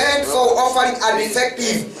 We repent for offering an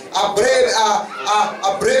defective, a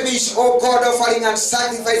blemish, oh God, offering and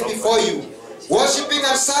sacrifice before you. Worshipping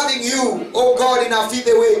and serving you, oh God, in a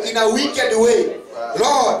filthy way, in a wicked way.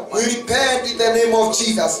 Lord, we repent in the name of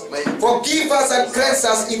Jesus. Forgive us and cleanse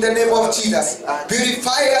us in the name of Jesus.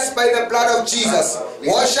 Purify us by the blood of Jesus.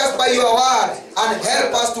 Wash us by your word and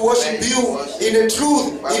help us to worship you in the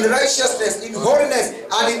truth, in righteousness, in holiness,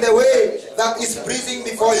 and in the way that is pleasing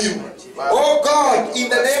before you. Oh God, in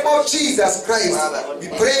the name of Jesus Christ, we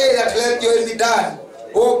pray that let your will be done.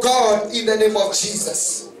 Oh God, in the name of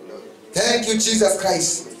Jesus. Thank you, Jesus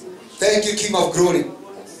Christ. Thank you, King of Glory.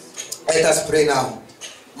 Let us pray now.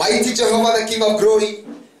 Mighty Jehovah, the King of Glory,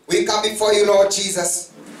 we come before you, Lord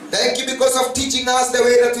Jesus. Thank you because of teaching us the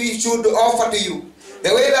way that we should offer to you,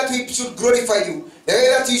 the way that we should glorify you, the way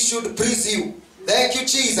that we should please you. Thank you,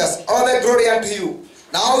 Jesus. All the glory unto you.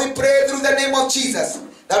 Now we pray through the name of Jesus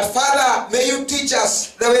that, Father, may you teach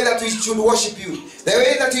us the way that we should worship you, the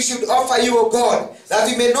way that we should offer you, O God, that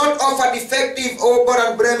we may not offer defective, O God,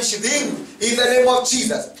 and blemish thing in the name of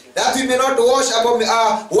Jesus. That we may not offer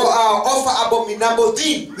abominable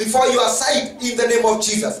thing before your sight in the name of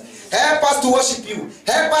Jesus. Help us to worship you.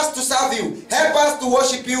 Help us to serve you. Help us to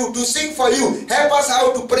worship you, to sing for you. Help us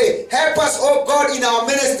how to pray. Help us, oh God, in our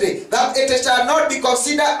ministry, that it shall not be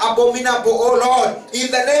considered abominable, oh Lord, in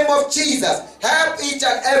the name of Jesus. Help each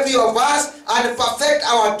and every of us and perfect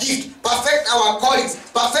our gift, perfect our callings,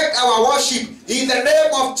 perfect our worship in the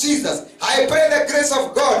name of Jesus. I pray the grace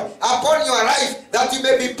of God upon your life, that you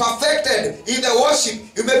may be perfected in the worship.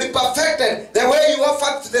 You may be perfected the way you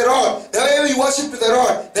offer to the Lord, the way you worship to the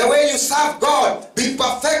Lord, the way you serve God. Be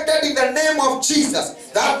perfected in the name of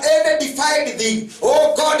Jesus. That any defiled thing,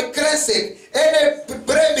 oh God, cleanse it. Any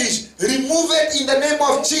blemish, remove it in the name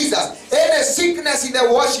of Jesus. Any sickness in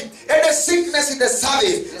the worship, any sickness in the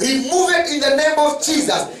service, remove it in the name of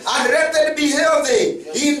Jesus. And let it be healthy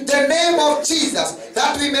in the name of Jesus,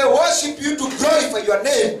 that we may worship you to glorify your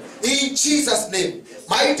name in Jesus' name.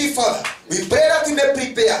 Mighty Father, we pray that you may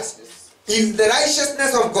prepare us in the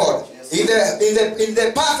righteousness of God, in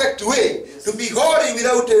the perfect way, to be holy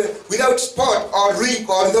without spot or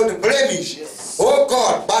wrinkle or without blemish, oh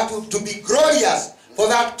God, but to be glorious for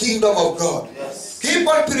that kingdom of God. Yes. Keep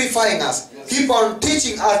on purifying us. Keep on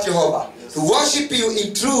teaching us, Jehovah, to worship you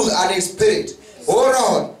in truth and in spirit. Oh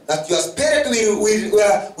Lord, that your spirit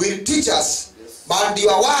will teach us, but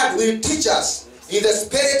your word will teach us in the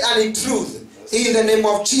spirit and in truth. In the name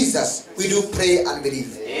of Jesus, we do pray and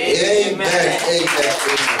believe. Amen. Amen.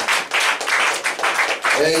 Amen.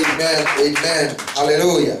 Amen. Amen.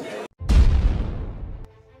 Hallelujah.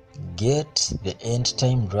 Get the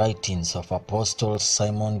end-time writings of Apostle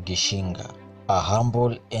Simon Gichinga, a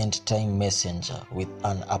humble end-time messenger with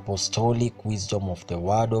an apostolic wisdom of the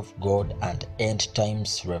Word of God and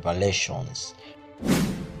end-times revelations,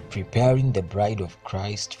 preparing the bride of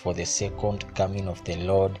Christ for the second coming of the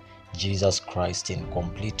Lord Jesus Christ in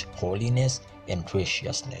complete holiness and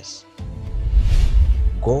graciousness.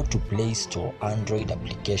 Go to Playstore Android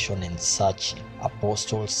application and search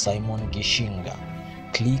Apostle Simon Gichinga.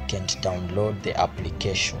 Click and download the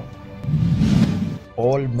application.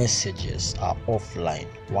 All messages are offline.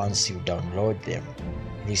 Once you download them,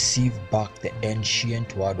 receive back the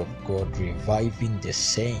ancient word of God, reviving the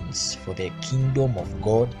saints for the kingdom of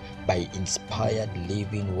God by inspired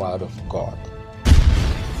living word of God.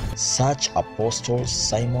 Search Apostle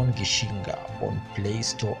Simon Gichinga on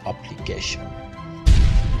Playstore application.